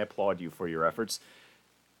racing, and I applaud you for your efforts.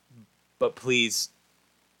 But please,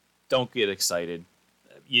 don't get excited.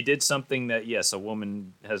 You did something that, yes, a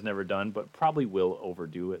woman has never done, but probably will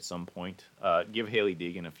overdo at some point. Give Haley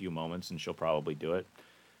Deegan a few moments, and she'll probably do it.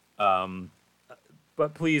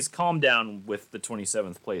 But please calm down with the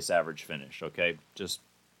 27th place average finish, okay? Just,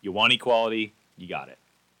 you want equality, you got it.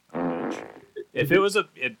 If it was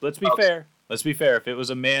let's be fair. Let's be fair. If it was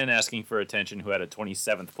a man asking for attention who had a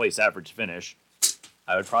 27th place average finish,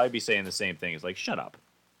 I would probably be saying the same thing. It's like, shut up.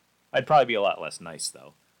 I'd probably be a lot less nice,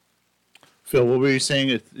 though. Phil, what were you saying?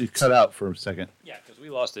 It cut out for a second. Yeah, because we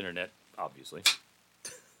lost internet, obviously.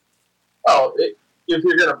 Oh, if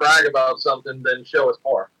you're gonna brag about something, then show us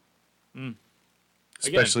more.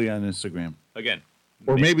 Especially on Instagram. Again.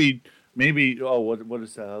 Or maybe, what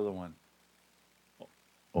is that other one?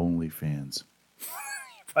 OnlyFans.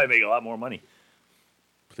 Probably make a lot more money.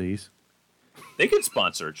 Please. They could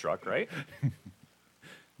sponsor a truck, right?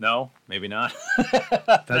 No, maybe not.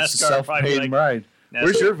 That's a NASCAR probably self-paid ride.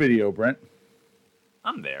 Where's NASCAR- your video, Brent?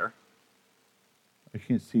 I'm there. I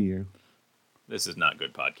can't see you. This is not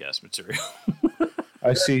good podcast material.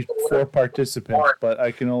 I see 4 participants, but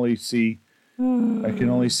I can only see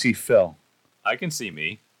Phil. I can see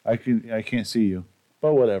me. I can't see you.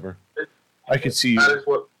 But whatever. I can see you That is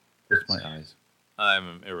what. with my eyes.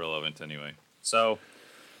 I'm irrelevant anyway. So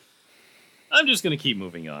I'm just going to keep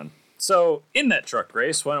moving on. So in that truck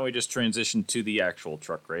race, why don't we just transition to the actual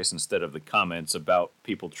truck race instead of the comments about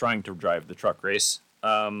people trying to drive the truck race.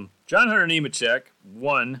 John Hunter Nemechek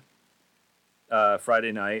won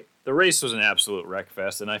Friday night. The race was an absolute wreck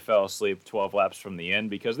fest, and I fell asleep 12 laps from the end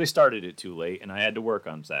because they started it too late, and I had to work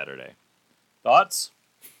on Saturday. Thoughts?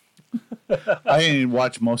 I didn't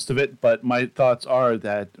watch most of it, but my thoughts are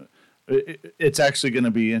that it's actually going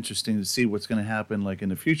to be interesting to see what's going to happen like in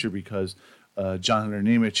the future because John Hunter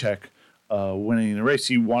Nemechek winning the race,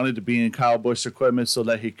 he wanted to be in Kyle Busch equipment so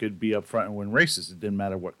that he could be up front and win races. It didn't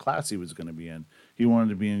matter what class he was going to be in. He wanted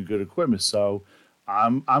to be in good equipment. So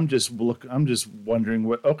I'm just wondering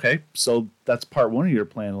what. Okay, so that's part one of your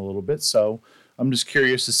plan a little bit. So I'm just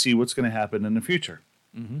curious to see what's going to happen in the future.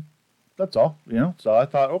 Mm-hmm. That's all, So I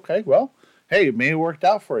thought, okay, well, hey, it may have worked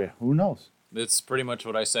out for you. Who knows? That's pretty much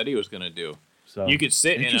what I said he was going to do. So You could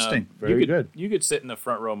sit interesting. Very good. You could sit in the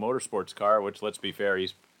front row motorsports car, which, let's be fair,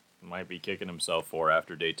 he's might be kicking himself for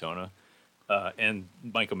after Daytona. and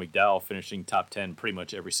Michael McDowell finishing top 10 pretty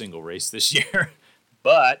much every single race this year.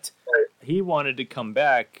 But he wanted to come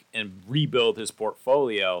back and rebuild his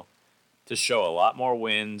portfolio to show a lot more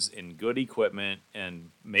wins in good equipment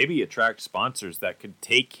and maybe attract sponsors that could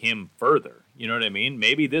take him further. You know what I mean?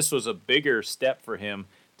 Maybe this was a bigger step for him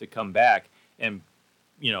to come back and,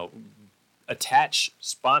 attach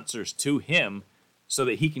sponsors to him so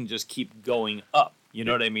that he can just keep going up. You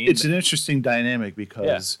know what I mean? It's an interesting dynamic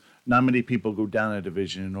because not many people go down a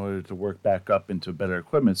division in order to work back up into better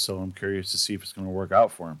equipment. So I'm curious to see if it's going to work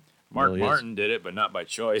out for him. Mark Martin did it, but not by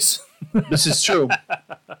choice. This is true.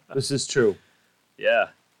 This is true. Yeah,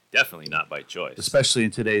 definitely not by choice. Especially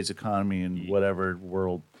in today's economy and whatever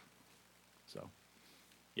world. So,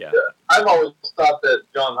 yeah. I've always thought that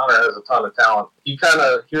John Hunter has a ton of talent. He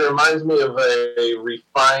reminds me of a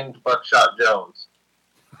refined Buckshot Jones.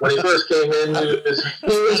 When he first came in, he was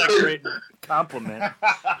That's a great compliment.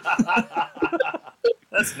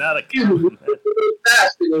 That's not a compliment.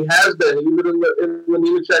 Fast, and he has been, even in the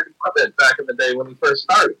Nemechek equipment back in the day when he first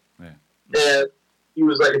started. Yeah. And he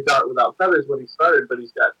was like a dart without feathers when he started, but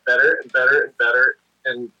he's got better and better and better.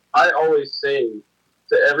 And I always say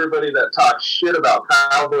to everybody that talks shit about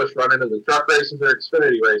Kyle Busch running in the truck races or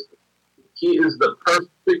Xfinity races, he is the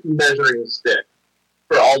perfect measuring stick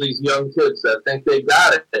for all these young kids that think they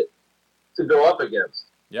got it to go up against.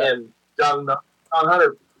 Yeah. And John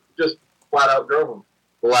Hunter just flat out drove him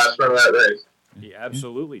the last run of that race. He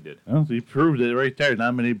absolutely did. Well, he proved it right there.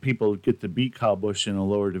 Not many people get to beat Kyle Busch in a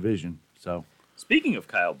lower division. So, Speaking of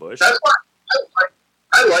Kyle Busch, That's why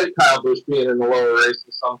I like Kyle Busch being in the lower races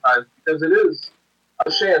sometimes, because it is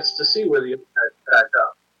a chance to see where the impact back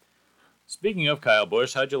up. speaking of Kyle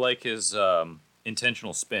Busch, how'd you like his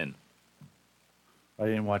intentional spin? I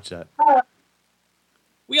didn't watch that.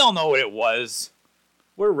 We all know what it was.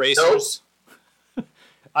 We're racers.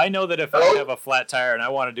 I know that if I have a flat tire and I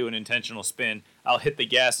want to do an intentional spin, I'll hit the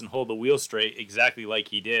gas and hold the wheel straight exactly like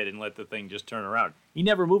he did and let the thing just turn around. He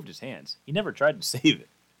never moved his hands. He never tried to save it.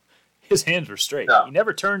 His hands were straight. No. He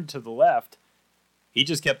never turned to the left. He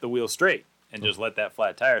just kept the wheel straight and just let that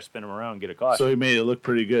flat tire spin him around and get a caution. So he made it look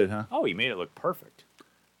pretty good, huh? Oh, he made it look perfect.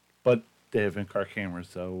 But they have in-car cameras,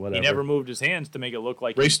 so whatever. He never moved his hands to make it look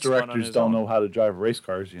like Race he spun on directors his don't own. know how to drive race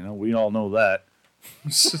cars, We all know that.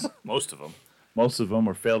 Most of them. Most of them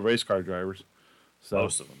are failed race car drivers. So,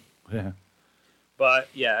 Most of them. yeah. But,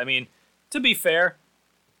 yeah, I mean, to be fair,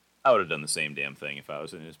 I would have done the same damn thing if I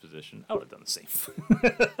was in his position. I would have done the same.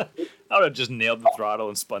 I would have just nailed the throttle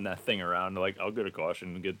and spun that thing around. Like, I'll get a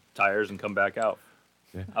caution and get tires and come back out.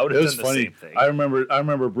 Yeah. I would It have was done the funny. same thing. I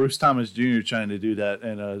remember Bruce Thomas Jr. trying to do that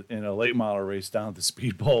in a late model race down at the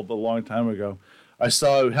Speed Bowl a long time ago. I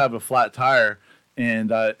saw him have a flat tire,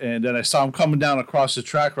 and then I saw him coming down across the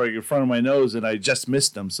track right in front of my nose, and I just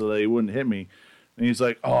missed him so that he wouldn't hit me. And he's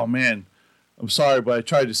like, "Oh man, I'm sorry, but I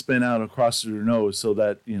tried to spin out across your nose so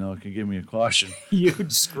that it can give me a caution." You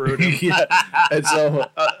screwed him. Yeah, and so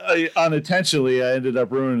unintentionally, I ended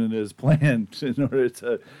up ruining his plan in order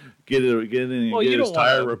to get his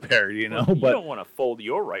tire repaired. You but don't want to fold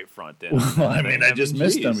your right front in. well, I mean, I just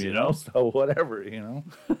missed him. Geez, So whatever.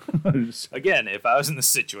 Again, if I was in this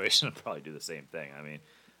situation, I'd probably do the same thing. I mean,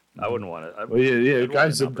 I wouldn't want to. Well, yeah,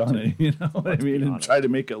 guys have done it. Let's be and honest. try to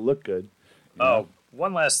make it look good. Oh,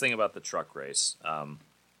 one last thing about the truck race.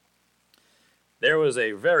 There was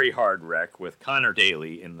a very hard wreck with Connor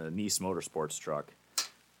Daly in the Nice Motorsports truck.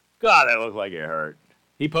 God, that looked like it hurt.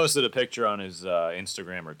 He posted a picture on his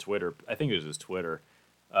Instagram or Twitter. I think it was his Twitter.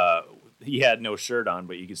 He had no shirt on,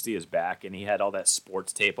 but you could see his back, and he had all that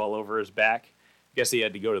sports tape all over his back. I guess he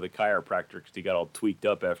had to go to the chiropractor because he got all tweaked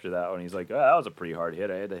up after that one. He's like, oh, that was a pretty hard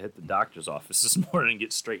hit. I had to hit the doctor's office this morning and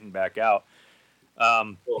get straightened back out.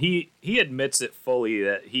 He admits it fully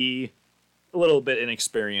that he a little bit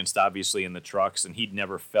inexperienced, obviously, in the trucks, and he'd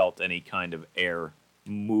never felt any kind of air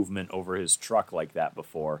movement over his truck like that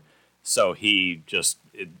before. So he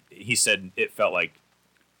said it felt like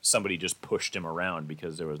somebody just pushed him around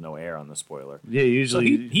because there was no air on the spoiler. Yeah,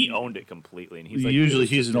 usually so he owned it completely, and he's like, usually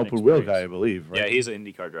he's an open wheel guy, I believe. Right? Yeah, he's an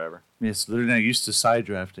IndyCar driver. Yeah, so they're not used to side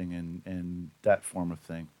drafting and that form of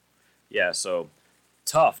thing. Yeah, so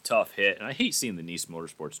tough hit, and I hate seeing the Nice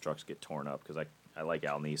Motorsports trucks get torn up because I like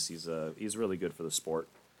Al Nice. He's really good for the sport.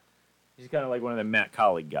 He's kind of like one of the Matt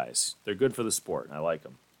Collig guys. They're good for the sport, and I like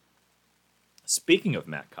them. Speaking of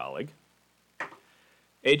Matt Collig,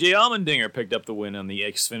 AJ Allmendinger picked up the win on the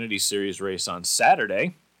Xfinity Series race on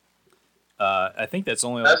Saturday. I think that's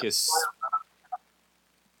only like his...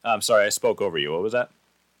 I'm sorry, I spoke over you. What was that?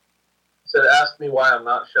 Said, ask me why I'm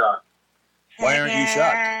not shocked. Why aren't you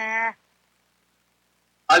shocked?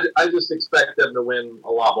 I just expect them to win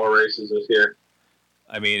a lot more races this year.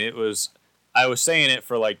 I mean, I was saying it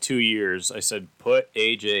for like 2 years. I said, put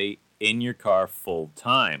AJ in your car full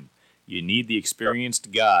time. You need the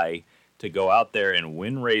experienced guy to go out there and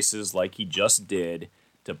win races like he just did,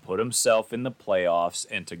 to put himself in the playoffs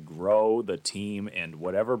and to grow the team and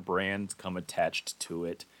whatever brands come attached to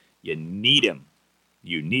it. You need him.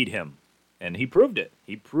 You need him. And he proved it.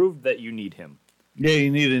 He proved that you need him. Yeah,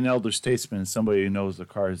 you need an elder statesman, somebody who knows the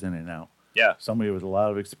cars in and out. Yeah. Somebody with a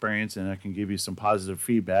lot of experience and that can give you some positive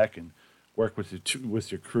feedback and work with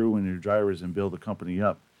your crew and your drivers and build the company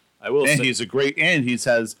up. I will say, he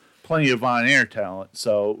has plenty of on-air talent,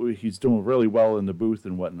 so he's doing really well in the booth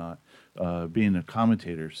and whatnot, being a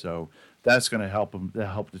commentator. So that's going to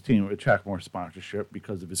help the team attract more sponsorship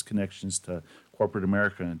because of his connections to corporate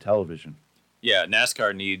America and television. yeah,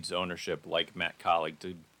 NASCAR needs ownership like Matt Collig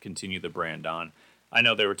to continue the brand on. I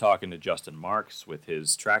know they were talking to Justin Marks with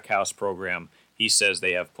his Trackhouse program. He says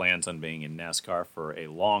they have plans on being in NASCAR for a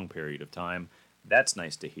long period of time. That's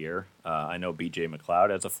nice to hear. I know BJ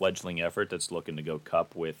McLeod has a fledgling effort that's looking to go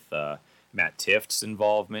Cup with Matt Tift's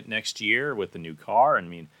involvement next year with the new car. I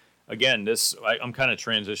mean, again, I'm kind of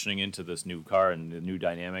transitioning into this new car and the new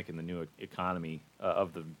dynamic and the new economy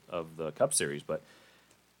of the Cup Series. But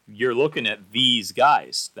you're looking at these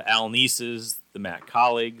guys, the Al Neeses, the Matt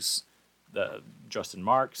Colligs, the Justin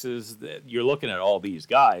Markses. You're looking at all these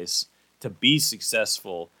guys to be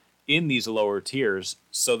successful in these lower tiers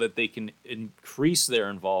so that they can increase their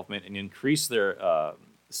involvement and increase their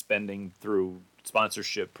spending through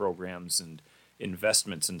sponsorship programs and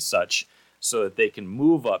investments and such, so that they can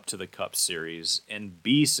move up to the Cup Series and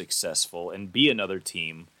be successful and be another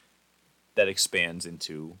team that expands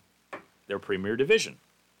into their premier division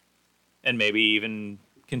and maybe even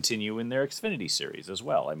continue in their Xfinity Series as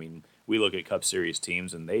well. I mean, we look at Cup Series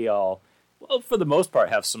teams and they all, well, for the most part,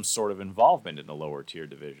 have some sort of involvement in the lower tier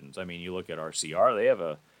divisions. I mean, you look at RCR, they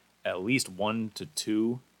have at least 1 to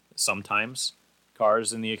 2 sometimes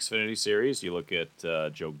cars in the Xfinity Series. You look at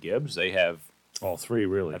Joe Gibbs, they have all 3,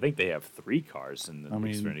 really. I think they have 3 cars in the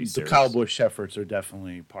Xfinity Series. The Kyle Busch efforts are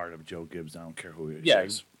definitely part of Joe Gibbs. I don't care who it Yeah.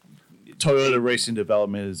 is. Toyota Racing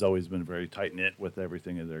Development has always been very tight-knit with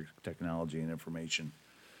everything of their technology and information.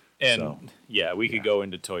 And, we could go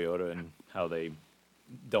into Toyota and how they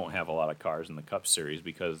don't have a lot of cars in the Cup Series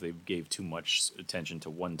because they gave too much attention to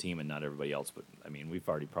one team and not everybody else. But, I mean, we've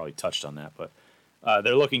already probably touched on that. But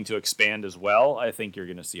they're looking to expand as well. I think you're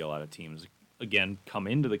going to see a lot of teams, again, come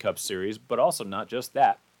into the Cup Series, but also not just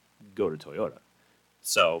that, go to Toyota.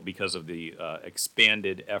 So, because of the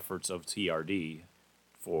expanded efforts of TRD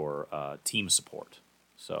for team support.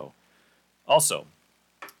 So, also,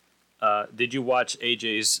 did you watch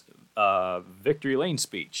AJ's Victory Lane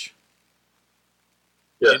speech?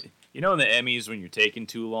 Yes. You know in the Emmys when you're taking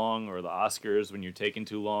too long, or the Oscars when you're taking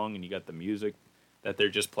too long and you got the music that they're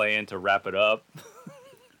just playing to wrap it up?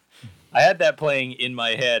 I had that playing in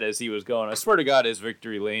my head as he was going. I swear to God, his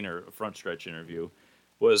Victory Lane or front stretch interview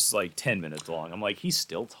was like 10 minutes long. I'm like, he's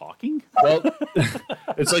still talking? Well,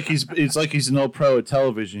 it's like he's an old pro at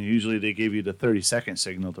television. Usually they give you the 30-second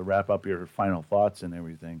signal to wrap up your final thoughts and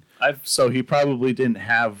everything. So he probably didn't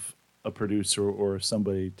have a producer or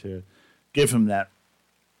somebody to give him that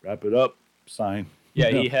wrap it up sign. Yeah,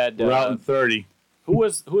 he had. We're out in 30. Who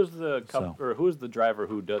was the cup, So. or who was the driver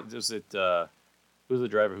who does it? Who's the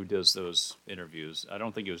driver who does those interviews? I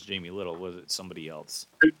don't think it was Jamie Little. Was it somebody else?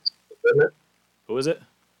 Who was it?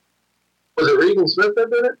 Was it Regan Smith that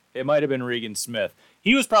did it? It might have been Regan Smith.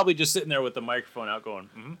 He was probably just sitting there with the microphone out going,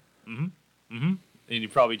 and he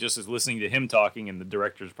probably just is listening to him talking, and the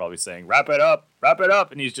director's probably saying, wrap it up,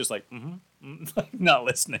 and he's just like, not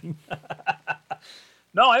listening.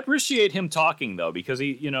 No, I appreciate him talking, though, because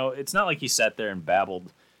he, it's not like he sat there and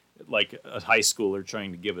babbled like a high schooler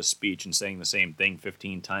trying to give a speech and saying the same thing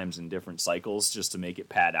 15 times in different cycles just to make it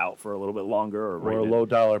pad out for a little bit longer. Or a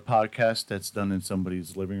low-dollar podcast that's done in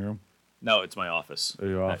somebody's living room. No, it's my office. Or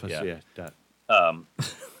your office, yeah.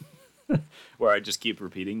 Where I just keep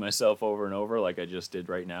repeating myself over and over like I just did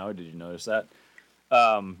right now. Did you notice that?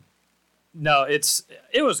 No,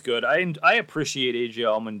 it was good. I appreciate AJ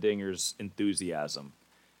Allmendinger's enthusiasm.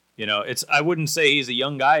 I wouldn't say he's a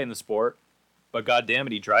young guy in the sport, but goddamn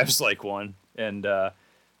it, he drives like one. And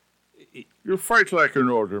you fight like an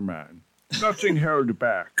older man. Nothing held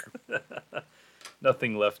back.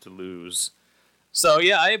 Nothing left to lose. So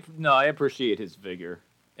yeah, I appreciate his vigor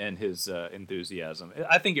and his enthusiasm.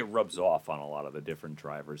 I think it rubs off on a lot of the different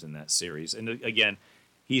drivers in that series. And again,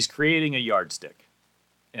 he's creating a yardstick.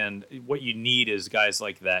 And what you need is guys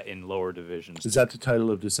like that in lower divisions. Is that the title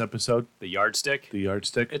of this episode? The yardstick? The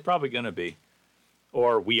yardstick? It's probably going to be.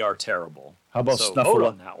 or we are terrible. How about so vote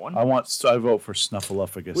on Snuffleupagus? that one. I vote for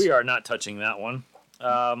Snuffleupagus. We are not touching that one.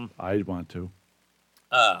 I want to.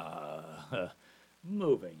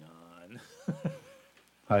 Moving on.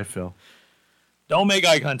 Hi, Phil. Don't make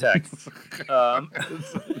eye contact.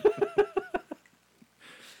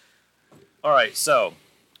 All right, so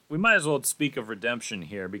we might as well speak of redemption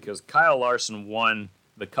here because Kyle Larson won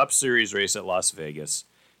the Cup Series race at Las Vegas,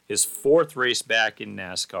 his 4th race back in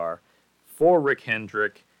NASCAR, for Rick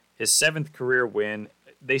Hendrick, his 7th career win.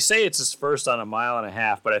 They say it's his first on a 1.5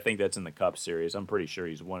 miles, but I think that's in the Cup Series. I'm pretty sure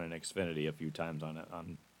he's won in Xfinity a few times on it,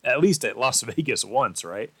 at least at Las Vegas once,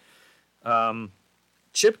 right?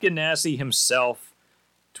 Chip Ganassi himself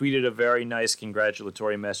tweeted a very nice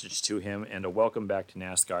congratulatory message to him and a welcome back to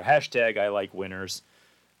NASCAR. # I like winners.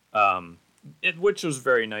 Which was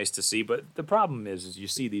very nice to see, but the problem is you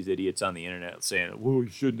see these idiots on the internet saying, well, you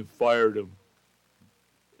shouldn't have fired him.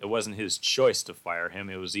 It wasn't his choice to fire him.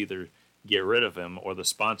 It was either get rid of him or the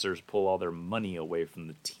sponsors pull all their money away from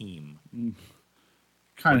the team.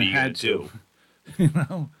 Kind of had to. You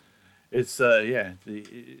know? It's, yeah.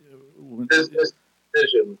 Business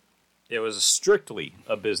decision. It was strictly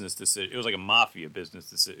a business decision. It was like a mafia business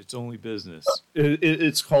decision. It's only business.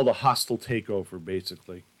 It's called a hostile takeover,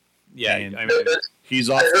 basically. Yeah, And I mean, he's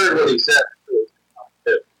I off. heard what he said.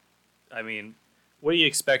 I mean, what do you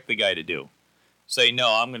expect the guy to do? Say, no,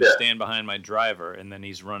 I'm going to stand behind my driver, and then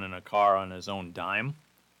he's running a car on his own dime?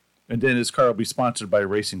 And then his car will be sponsored by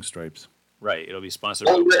Racing Stripes. Right, it'll be sponsored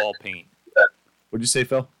by wall paint. What'd you say,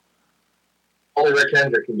 Phil? Only Rick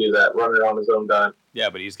Hendrick can do that, run it on his own dime. Yeah,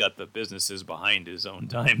 but he's got the businesses behind his own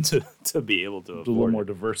dime to be able to It's afford a little it. more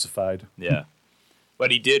diversified. Yeah.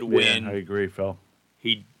 But he did win. Yeah, I agree, Phil.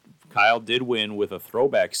 Kyle did win with a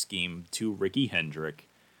throwback scheme to Ricky Hendrick.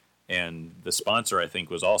 And the sponsor, I think,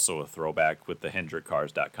 was also a throwback with the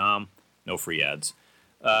HendrickCars.com. No free ads.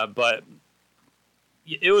 But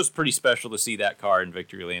it was pretty special to see that car in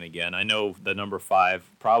victory lane again. I know the number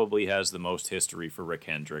 5 probably has the most history for Rick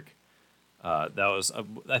Hendrick. I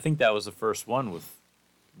think that was the first one with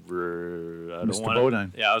Mr.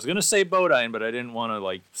 Bodine. Yeah, I was gonna say Bodine, but I didn't want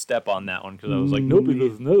to step on that one because I was like, nobody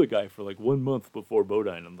knows another guy for 1 month before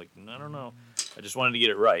Bodine. I'm like, I don't know. I just wanted to get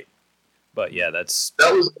it right. But yeah, that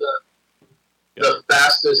was the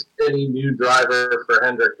fastest any new driver for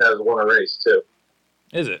Hendrick has won a race too.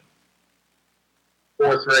 Is it?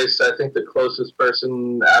 4th race, I think the closest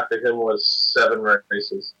person after him was 7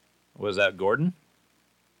 races. Was that Gordon?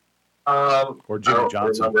 Or Jimmy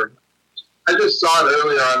Johnson. Remember. I just saw it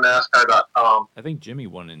earlier on NASCAR.com. I think Jimmy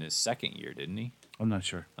won in his 2nd year, didn't he? I'm not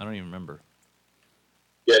sure. I don't even remember.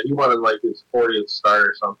 Yeah, he won in his 40th start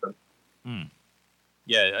or something.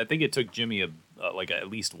 Yeah, I think it took Jimmy at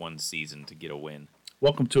least one season to get a win.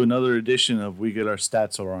 Welcome to another edition of We Get Our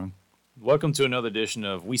Stats Wrong. Welcome to another edition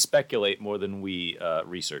of We Speculate More Than We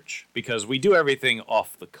Research, because we do everything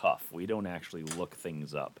off the cuff. We don't actually look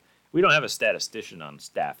things up. We don't have a statistician on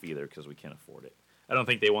staff either because we can't afford it. I don't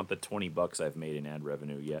think they want the $20 I've made in ad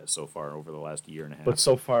revenue yet so far over the last year and a half. But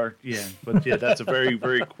so far, yeah. But yeah, that's a very,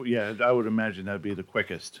 very yeah. I would imagine that'd be the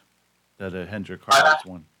quickest that a Hendrick car has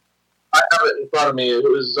won. I have it in front of me. It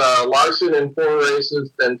was Larson in 4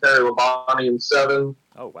 races, then Terry Labonte in 7.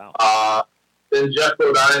 Oh wow. Then Jeff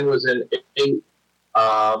Bodine was in 8.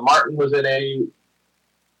 Martin was in 8.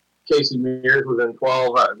 Casey Mears was in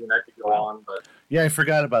 12. I mean, I could go on, but Yeah, I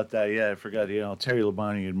forgot about that. Yeah, I forgot. Terry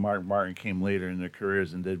Labonte and Mark Martin came later in their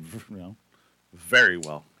careers and did, very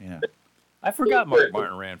well. Yeah. I forgot Mark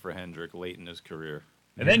Martin ran for Hendrick late in his career.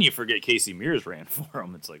 And then you forget Casey Mears ran for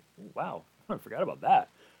him. It's like, wow, I forgot about that.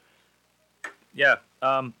 Yeah.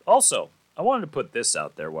 Also, I wanted to put this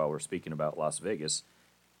out there while we're speaking about Las Vegas.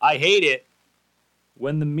 I hate it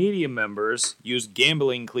when the media members use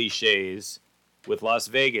gambling cliches with Las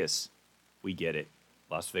Vegas. We get it.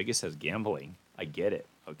 Las Vegas has gambling. I get it,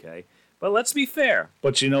 okay? But let's be fair.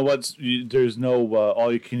 But you know what? There's no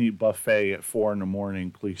all-you-can-eat buffet at 4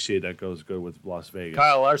 a.m. cliche that goes good with Las Vegas.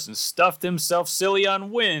 Kyle Larson stuffed himself silly on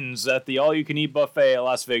wins at the all-you-can-eat buffet at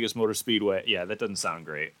Las Vegas Motor Speedway. Yeah, that doesn't sound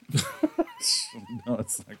great. No,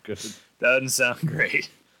 it's not good. Doesn't sound great.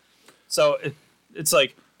 So it's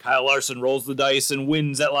like Kyle Larson rolls the dice and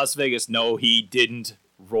wins at Las Vegas. No, he didn't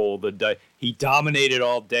roll the dice. He dominated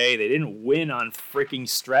all day. They didn't win on freaking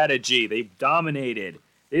strategy. They dominated.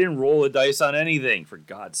 They didn't roll the dice on anything, for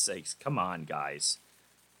God's sakes. Come on, guys.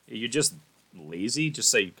 You're just lazy? Just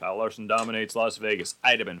say Kyle Larson dominates Las Vegas.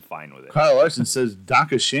 I'd have been fine with it. Kyle Larson says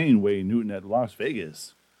Donka Shane Wayne Newton at Las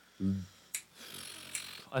Vegas.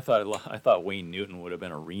 I thought Wayne Newton would have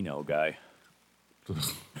been a Reno guy.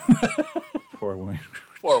 Poor Wayne.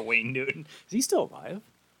 Poor Wayne Newton. Is he still alive?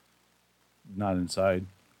 not inside.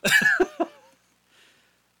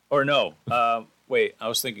 Or no. Wait, I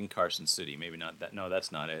was thinking Carson City. Maybe not that. No,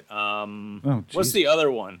 that's not it. What's Jesus. the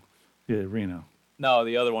other one? Yeah, Reno. No,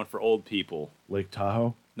 the other one for old people. Lake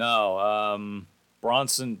Tahoe. No,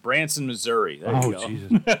 Branson, Missouri. There you go.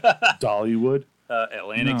 Jesus. Dollywood.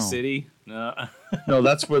 Atlantic No. City. No. No,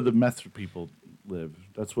 that's where the meth people live.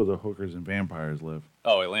 That's where the hookers and vampires live.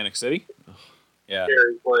 Oh, Atlantic City. Yeah,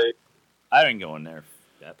 Scary place. I didn't go in there.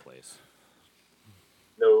 That place.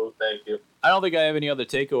 No, thank you. I don't think I have any other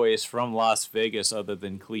takeaways from Las Vegas other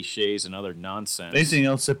than cliches and other nonsense. Anything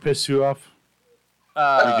else that pissed you off?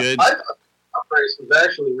 Uh, Good. I thought the race was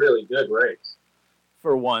actually really good race.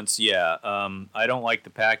 For once, yeah. I don't like the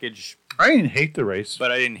package, I didn't hate the race.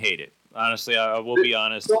 but I didn't hate it. Honestly, I will be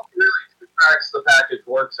honest. There's only really two tracks the package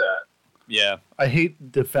works at. Yeah, I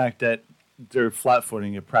hate the fact that they're flat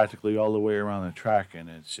footing it practically all the way around the track, and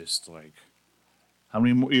it's just like, how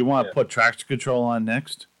many more, you want to Yeah. put traction control on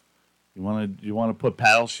next? You want to put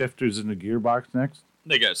paddle shifters in the gearbox next?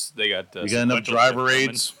 they got. You got enough sequential driver shift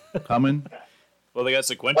aids coming? Well, they got Why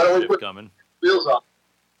sequential don't we shift put- coming. Wheels on.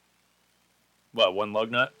 What, one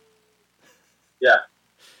lug nut? Yeah.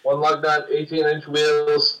 One lug nut, 18-inch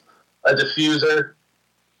wheels, a diffuser.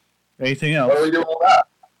 Anything What do else? we do with all that?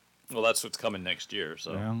 Well, that's what's coming next year.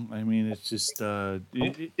 So Well, I mean, it's just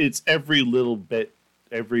it's every little bit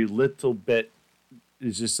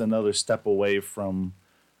is just another step away from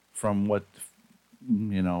what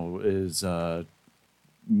is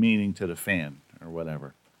meaning to the fan or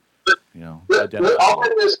whatever. I'll identify.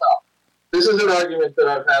 bring this up. This is an argument that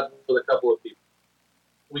I've had with a couple of people.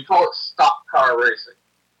 We call it stock car racing.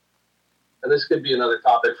 And this could be another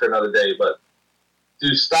topic for another day, but do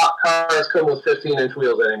stock cars come with 15-inch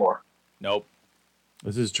wheels anymore? nope,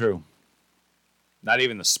 This is true. not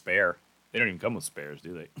even the spare. They don't even come with spares,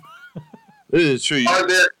 do they? This is true. Are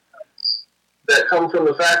there cars that come from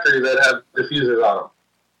the factory that have diffusers on them?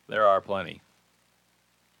 There are plenty.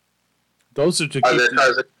 Those are to Are keep there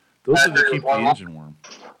cars that the engine warm.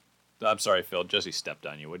 I'm sorry, Phil. Jesse stepped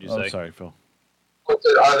on you. What'd you Oh, say? sorry, Phil. are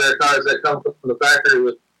there cars that come from the factory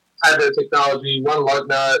with hybrid technology, one lug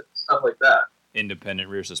nut, stuff like that? Independent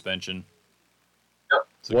rear suspension. Yep.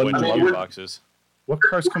 Sequential One lug- gearboxes. What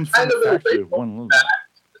cars comes from Kind the of a factory with baseball one load? bat,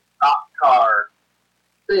 the stock car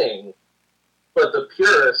thing, but the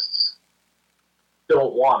purists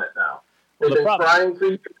don't want it now. They've the been problem- crying for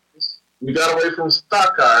years. We got away from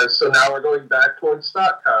stock cars, so now we're going back towards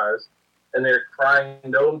stock cars, and they're crying,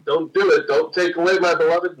 don't do it. Don't take away my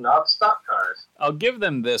beloved not stock cars. I'll give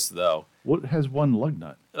them this though. What has one lug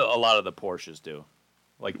nut? A lot of the Porsches do,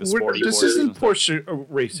 like the sporty This Porsches. isn't and stuff. Porsche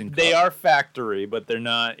racing. They car. are factory, but they're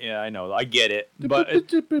not. Yeah, I know. I get it. But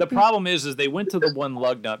the problem is they went to the one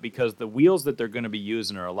lug nut because the wheels that they're going to be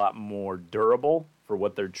using are a lot more durable for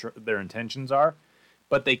what their intentions are.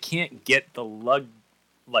 But they can't get the lug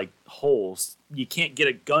holes. You can't get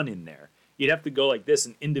a gun in there. You'd have to go like this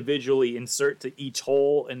and individually insert to each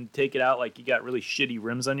hole and take it out like you got really shitty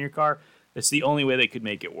rims on your car. It's the only way they could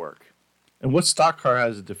make it work. And what stock car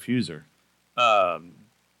has a diffuser?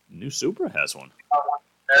 New Supra has one.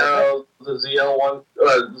 Camaro, the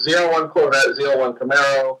ZL1 Corvette, ZL1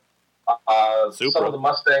 Camaro, some Supra. of the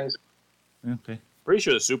Mustangs. Okay. Pretty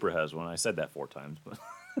sure the Supra has one. I said that 4 times, but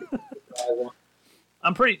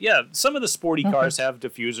I'm pretty. Yeah, some of the sporty cars have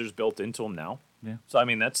diffusers built into them now. Yeah. So I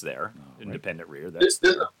mean that's there. right. Independent rear. That's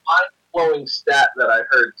There's a mind-blowing stat that I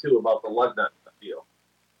heard too about the lug nut deal.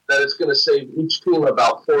 That it's going to save each team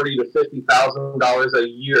about $40,000 to $50,000 a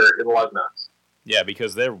year in lug nuts. yeah,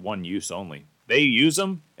 because they're one use only. They use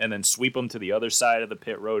them and then sweep them to the other side of the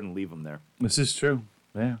pit road and leave them there. This is true.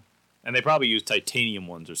 Yeah. And they probably use titanium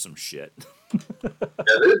ones or some shit. Yeah,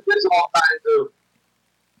 there's all kinds of.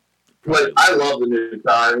 Like, I love the new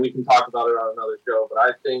car, and we can talk about it on another show. But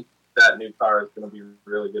I think that new car is going to be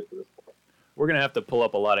really good for this sport. We're gonna have to pull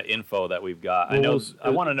up a lot of info that we've got. I Well, know. was- I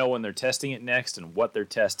want to know when they're testing it next and what they're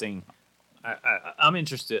testing. I'm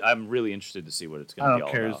interested. I'm really interested to see what it's I gonna be don't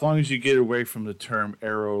all care. about. As long as you get away from the term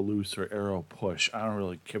arrow loose or arrow push, I don't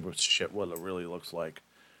really give a shit what it really looks like.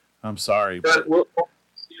 I'm sorry. But we'll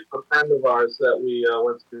see if a friend of ours that we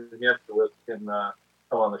went to New Hampshire with can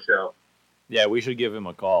come on the show. Yeah, we should give him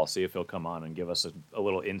a call, see if he'll come on and give us a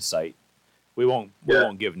little insight. We won't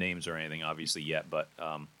give names or anything, obviously, yet, but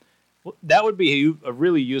that would be a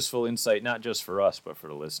really useful insight, not just for us, but for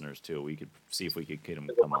the listeners, too. We could see if we could get him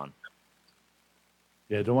to come on.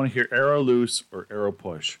 Yeah, don't want to hear arrow loose or arrow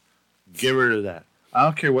push. Get rid of that. I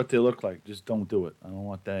don't care what they look like. Just don't do it. I don't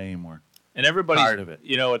want that anymore. And everybody's Tired of it.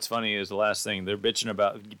 You know what's funny is the last thing they're bitching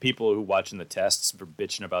about. People who watching the tests are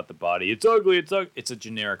bitching about the body. It's ugly. It's a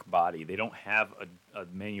generic body. They don't have a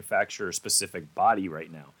manufacturer specific body right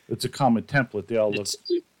now. It's a common template. They all look.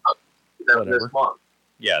 Whatever. This month.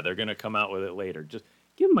 Yeah, they're gonna come out with it later. Just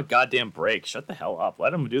give them a goddamn break. Shut the hell up.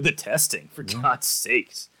 Let them do the testing for God's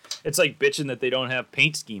sakes. It's like bitching that they don't have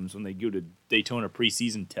paint schemes when they go to Daytona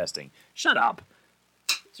preseason testing. Shut up.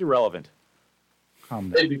 It's irrelevant.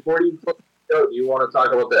 Hey, before you go, do you want to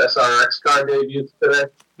talk about the SRX car debuts today?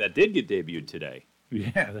 That did get debuted today.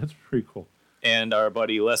 Yeah, that's pretty cool. And our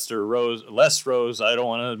buddy Les Rose, I don't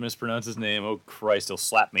want to mispronounce his name. Oh, Christ, he'll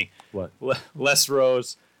slap me. What? Les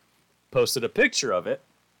Rose posted a picture of it.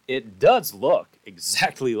 It does look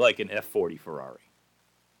exactly like an F40 Ferrari.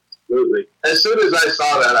 Absolutely. As soon as I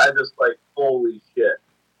saw that, I just like, holy shit.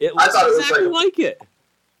 It looks exactly like it.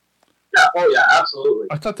 Yeah, oh yeah, absolutely.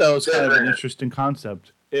 I thought that was kind of an interesting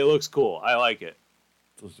concept. It looks cool. I like it.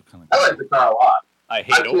 Those are kind of I like the car a lot. I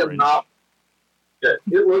hate orange. Yeah,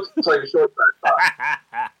 it looks like a short track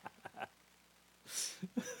car.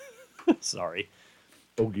 Sorry.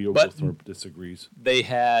 Ogie Oglethorpe disagrees. They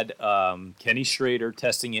had Kenny Schrader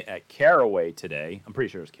testing it at Caraway today. I'm pretty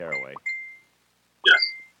sure it's Caraway.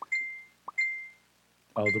 Yes.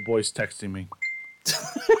 Oh, the boy's texting me.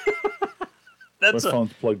 My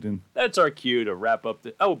phone's plugged in. That's our cue to wrap up.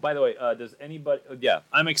 Oh, by the way, does anybody... Yeah,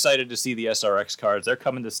 I'm excited to see the SRX cars. They're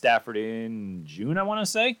coming to Stafford in June, I want to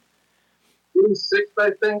say. June 6th, I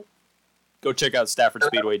think. Go check out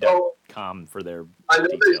StaffordSpeedway.com for their details. I know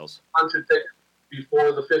there's a bunch of tickets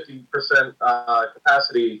before the 50%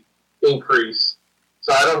 capacity increase.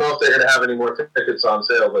 So I don't know if they're going to have any more tickets on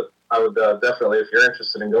sale, but I would definitely, if you're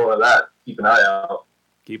interested in going to that, keep an eye out.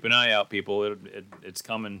 Keep an eye out, people. It's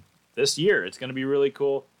coming this year. It's going to be really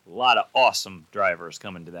cool. A lot of awesome drivers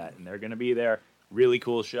coming to that, and they're going to be there. Really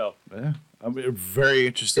cool show. Yeah, I'm very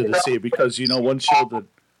interested to see it because, one show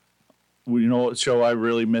what show I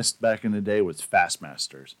really missed back in the day was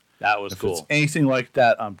Fastmasters. That was cool. If it's anything like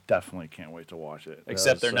that, I definitely can't wait to watch it.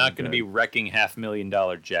 Except they're not going to be wrecking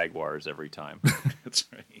 $500,000 Jaguars every time. That's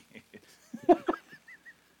right.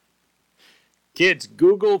 Kids,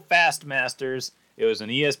 Google Fastmasters. It was an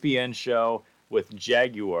ESPN show with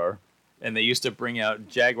Jaguar, and they used to bring out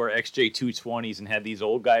Jaguar XJ220s and had these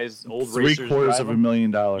old guys, racers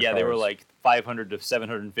 $750,000. Yeah, they were like $500,000 to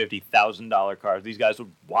 $750,000 cars. These guys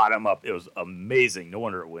would wad them up. It was amazing. No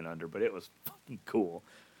wonder it went under, but it was fucking cool.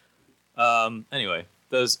 Anyway,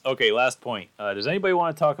 last point. Does anybody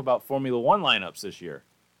want to talk about Formula One lineups this year?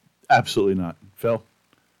 Absolutely not. Phil?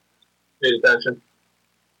 Pay attention.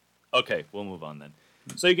 Okay, we'll move on then.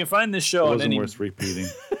 So you can find this show on any... It wasn't worth repeating.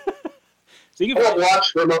 So you can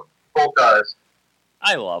watch remote control cars.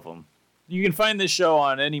 I love them. You can find this show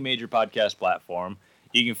on any major podcast platform.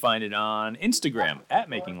 You can find it on Instagram at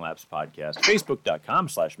Making Laps Podcast,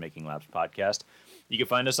 Facebook.com/Making Laps Podcast. You can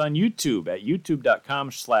find us on YouTube at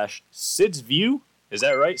YouTube.com/Sid's View. Is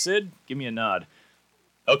that right, Sid? Give me a nod.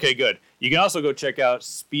 Okay, good. You can also go check out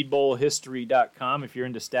SpeedbowlHistory.com if you're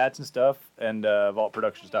into stats and stuff, and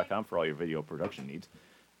VaultProductions.com for all your video production needs.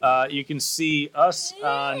 You can see us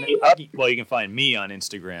on... Well, you can find me on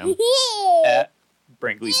Instagram at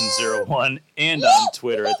Brent Gleason01 and on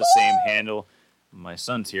Twitter at the same handle. My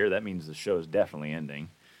son's here. That means the show is definitely ending.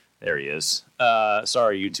 There he is.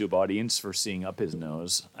 Sorry, YouTube audience, for seeing up his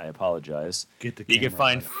nose. I apologize. Get the You can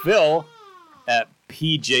find Phil at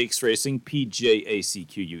PJakes Racing,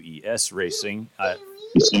 PJACQUES Racing, at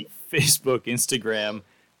Facebook, Instagram,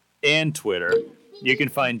 and Twitter. You can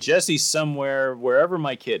find Jesse somewhere, wherever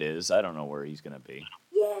my kid is. I don't know where he's going to be.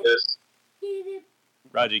 Yes.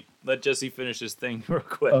 Raji, let Jesse finish his thing real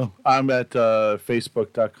quick. Oh, I'm at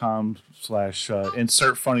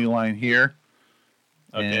Facebook.com/insert funny line here.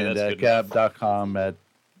 Okay, and that's at good. Gab.com at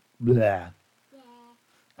blah.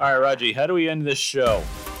 All right, Raji, how do we end this show?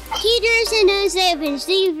 Heaters and 07. Thank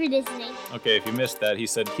you for listening. Okay, if you missed that, he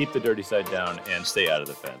said keep the dirty side down and stay out of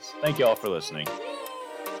the fence. Thank you all for listening.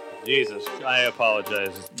 Jesus, I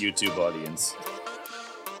apologize, YouTube audience.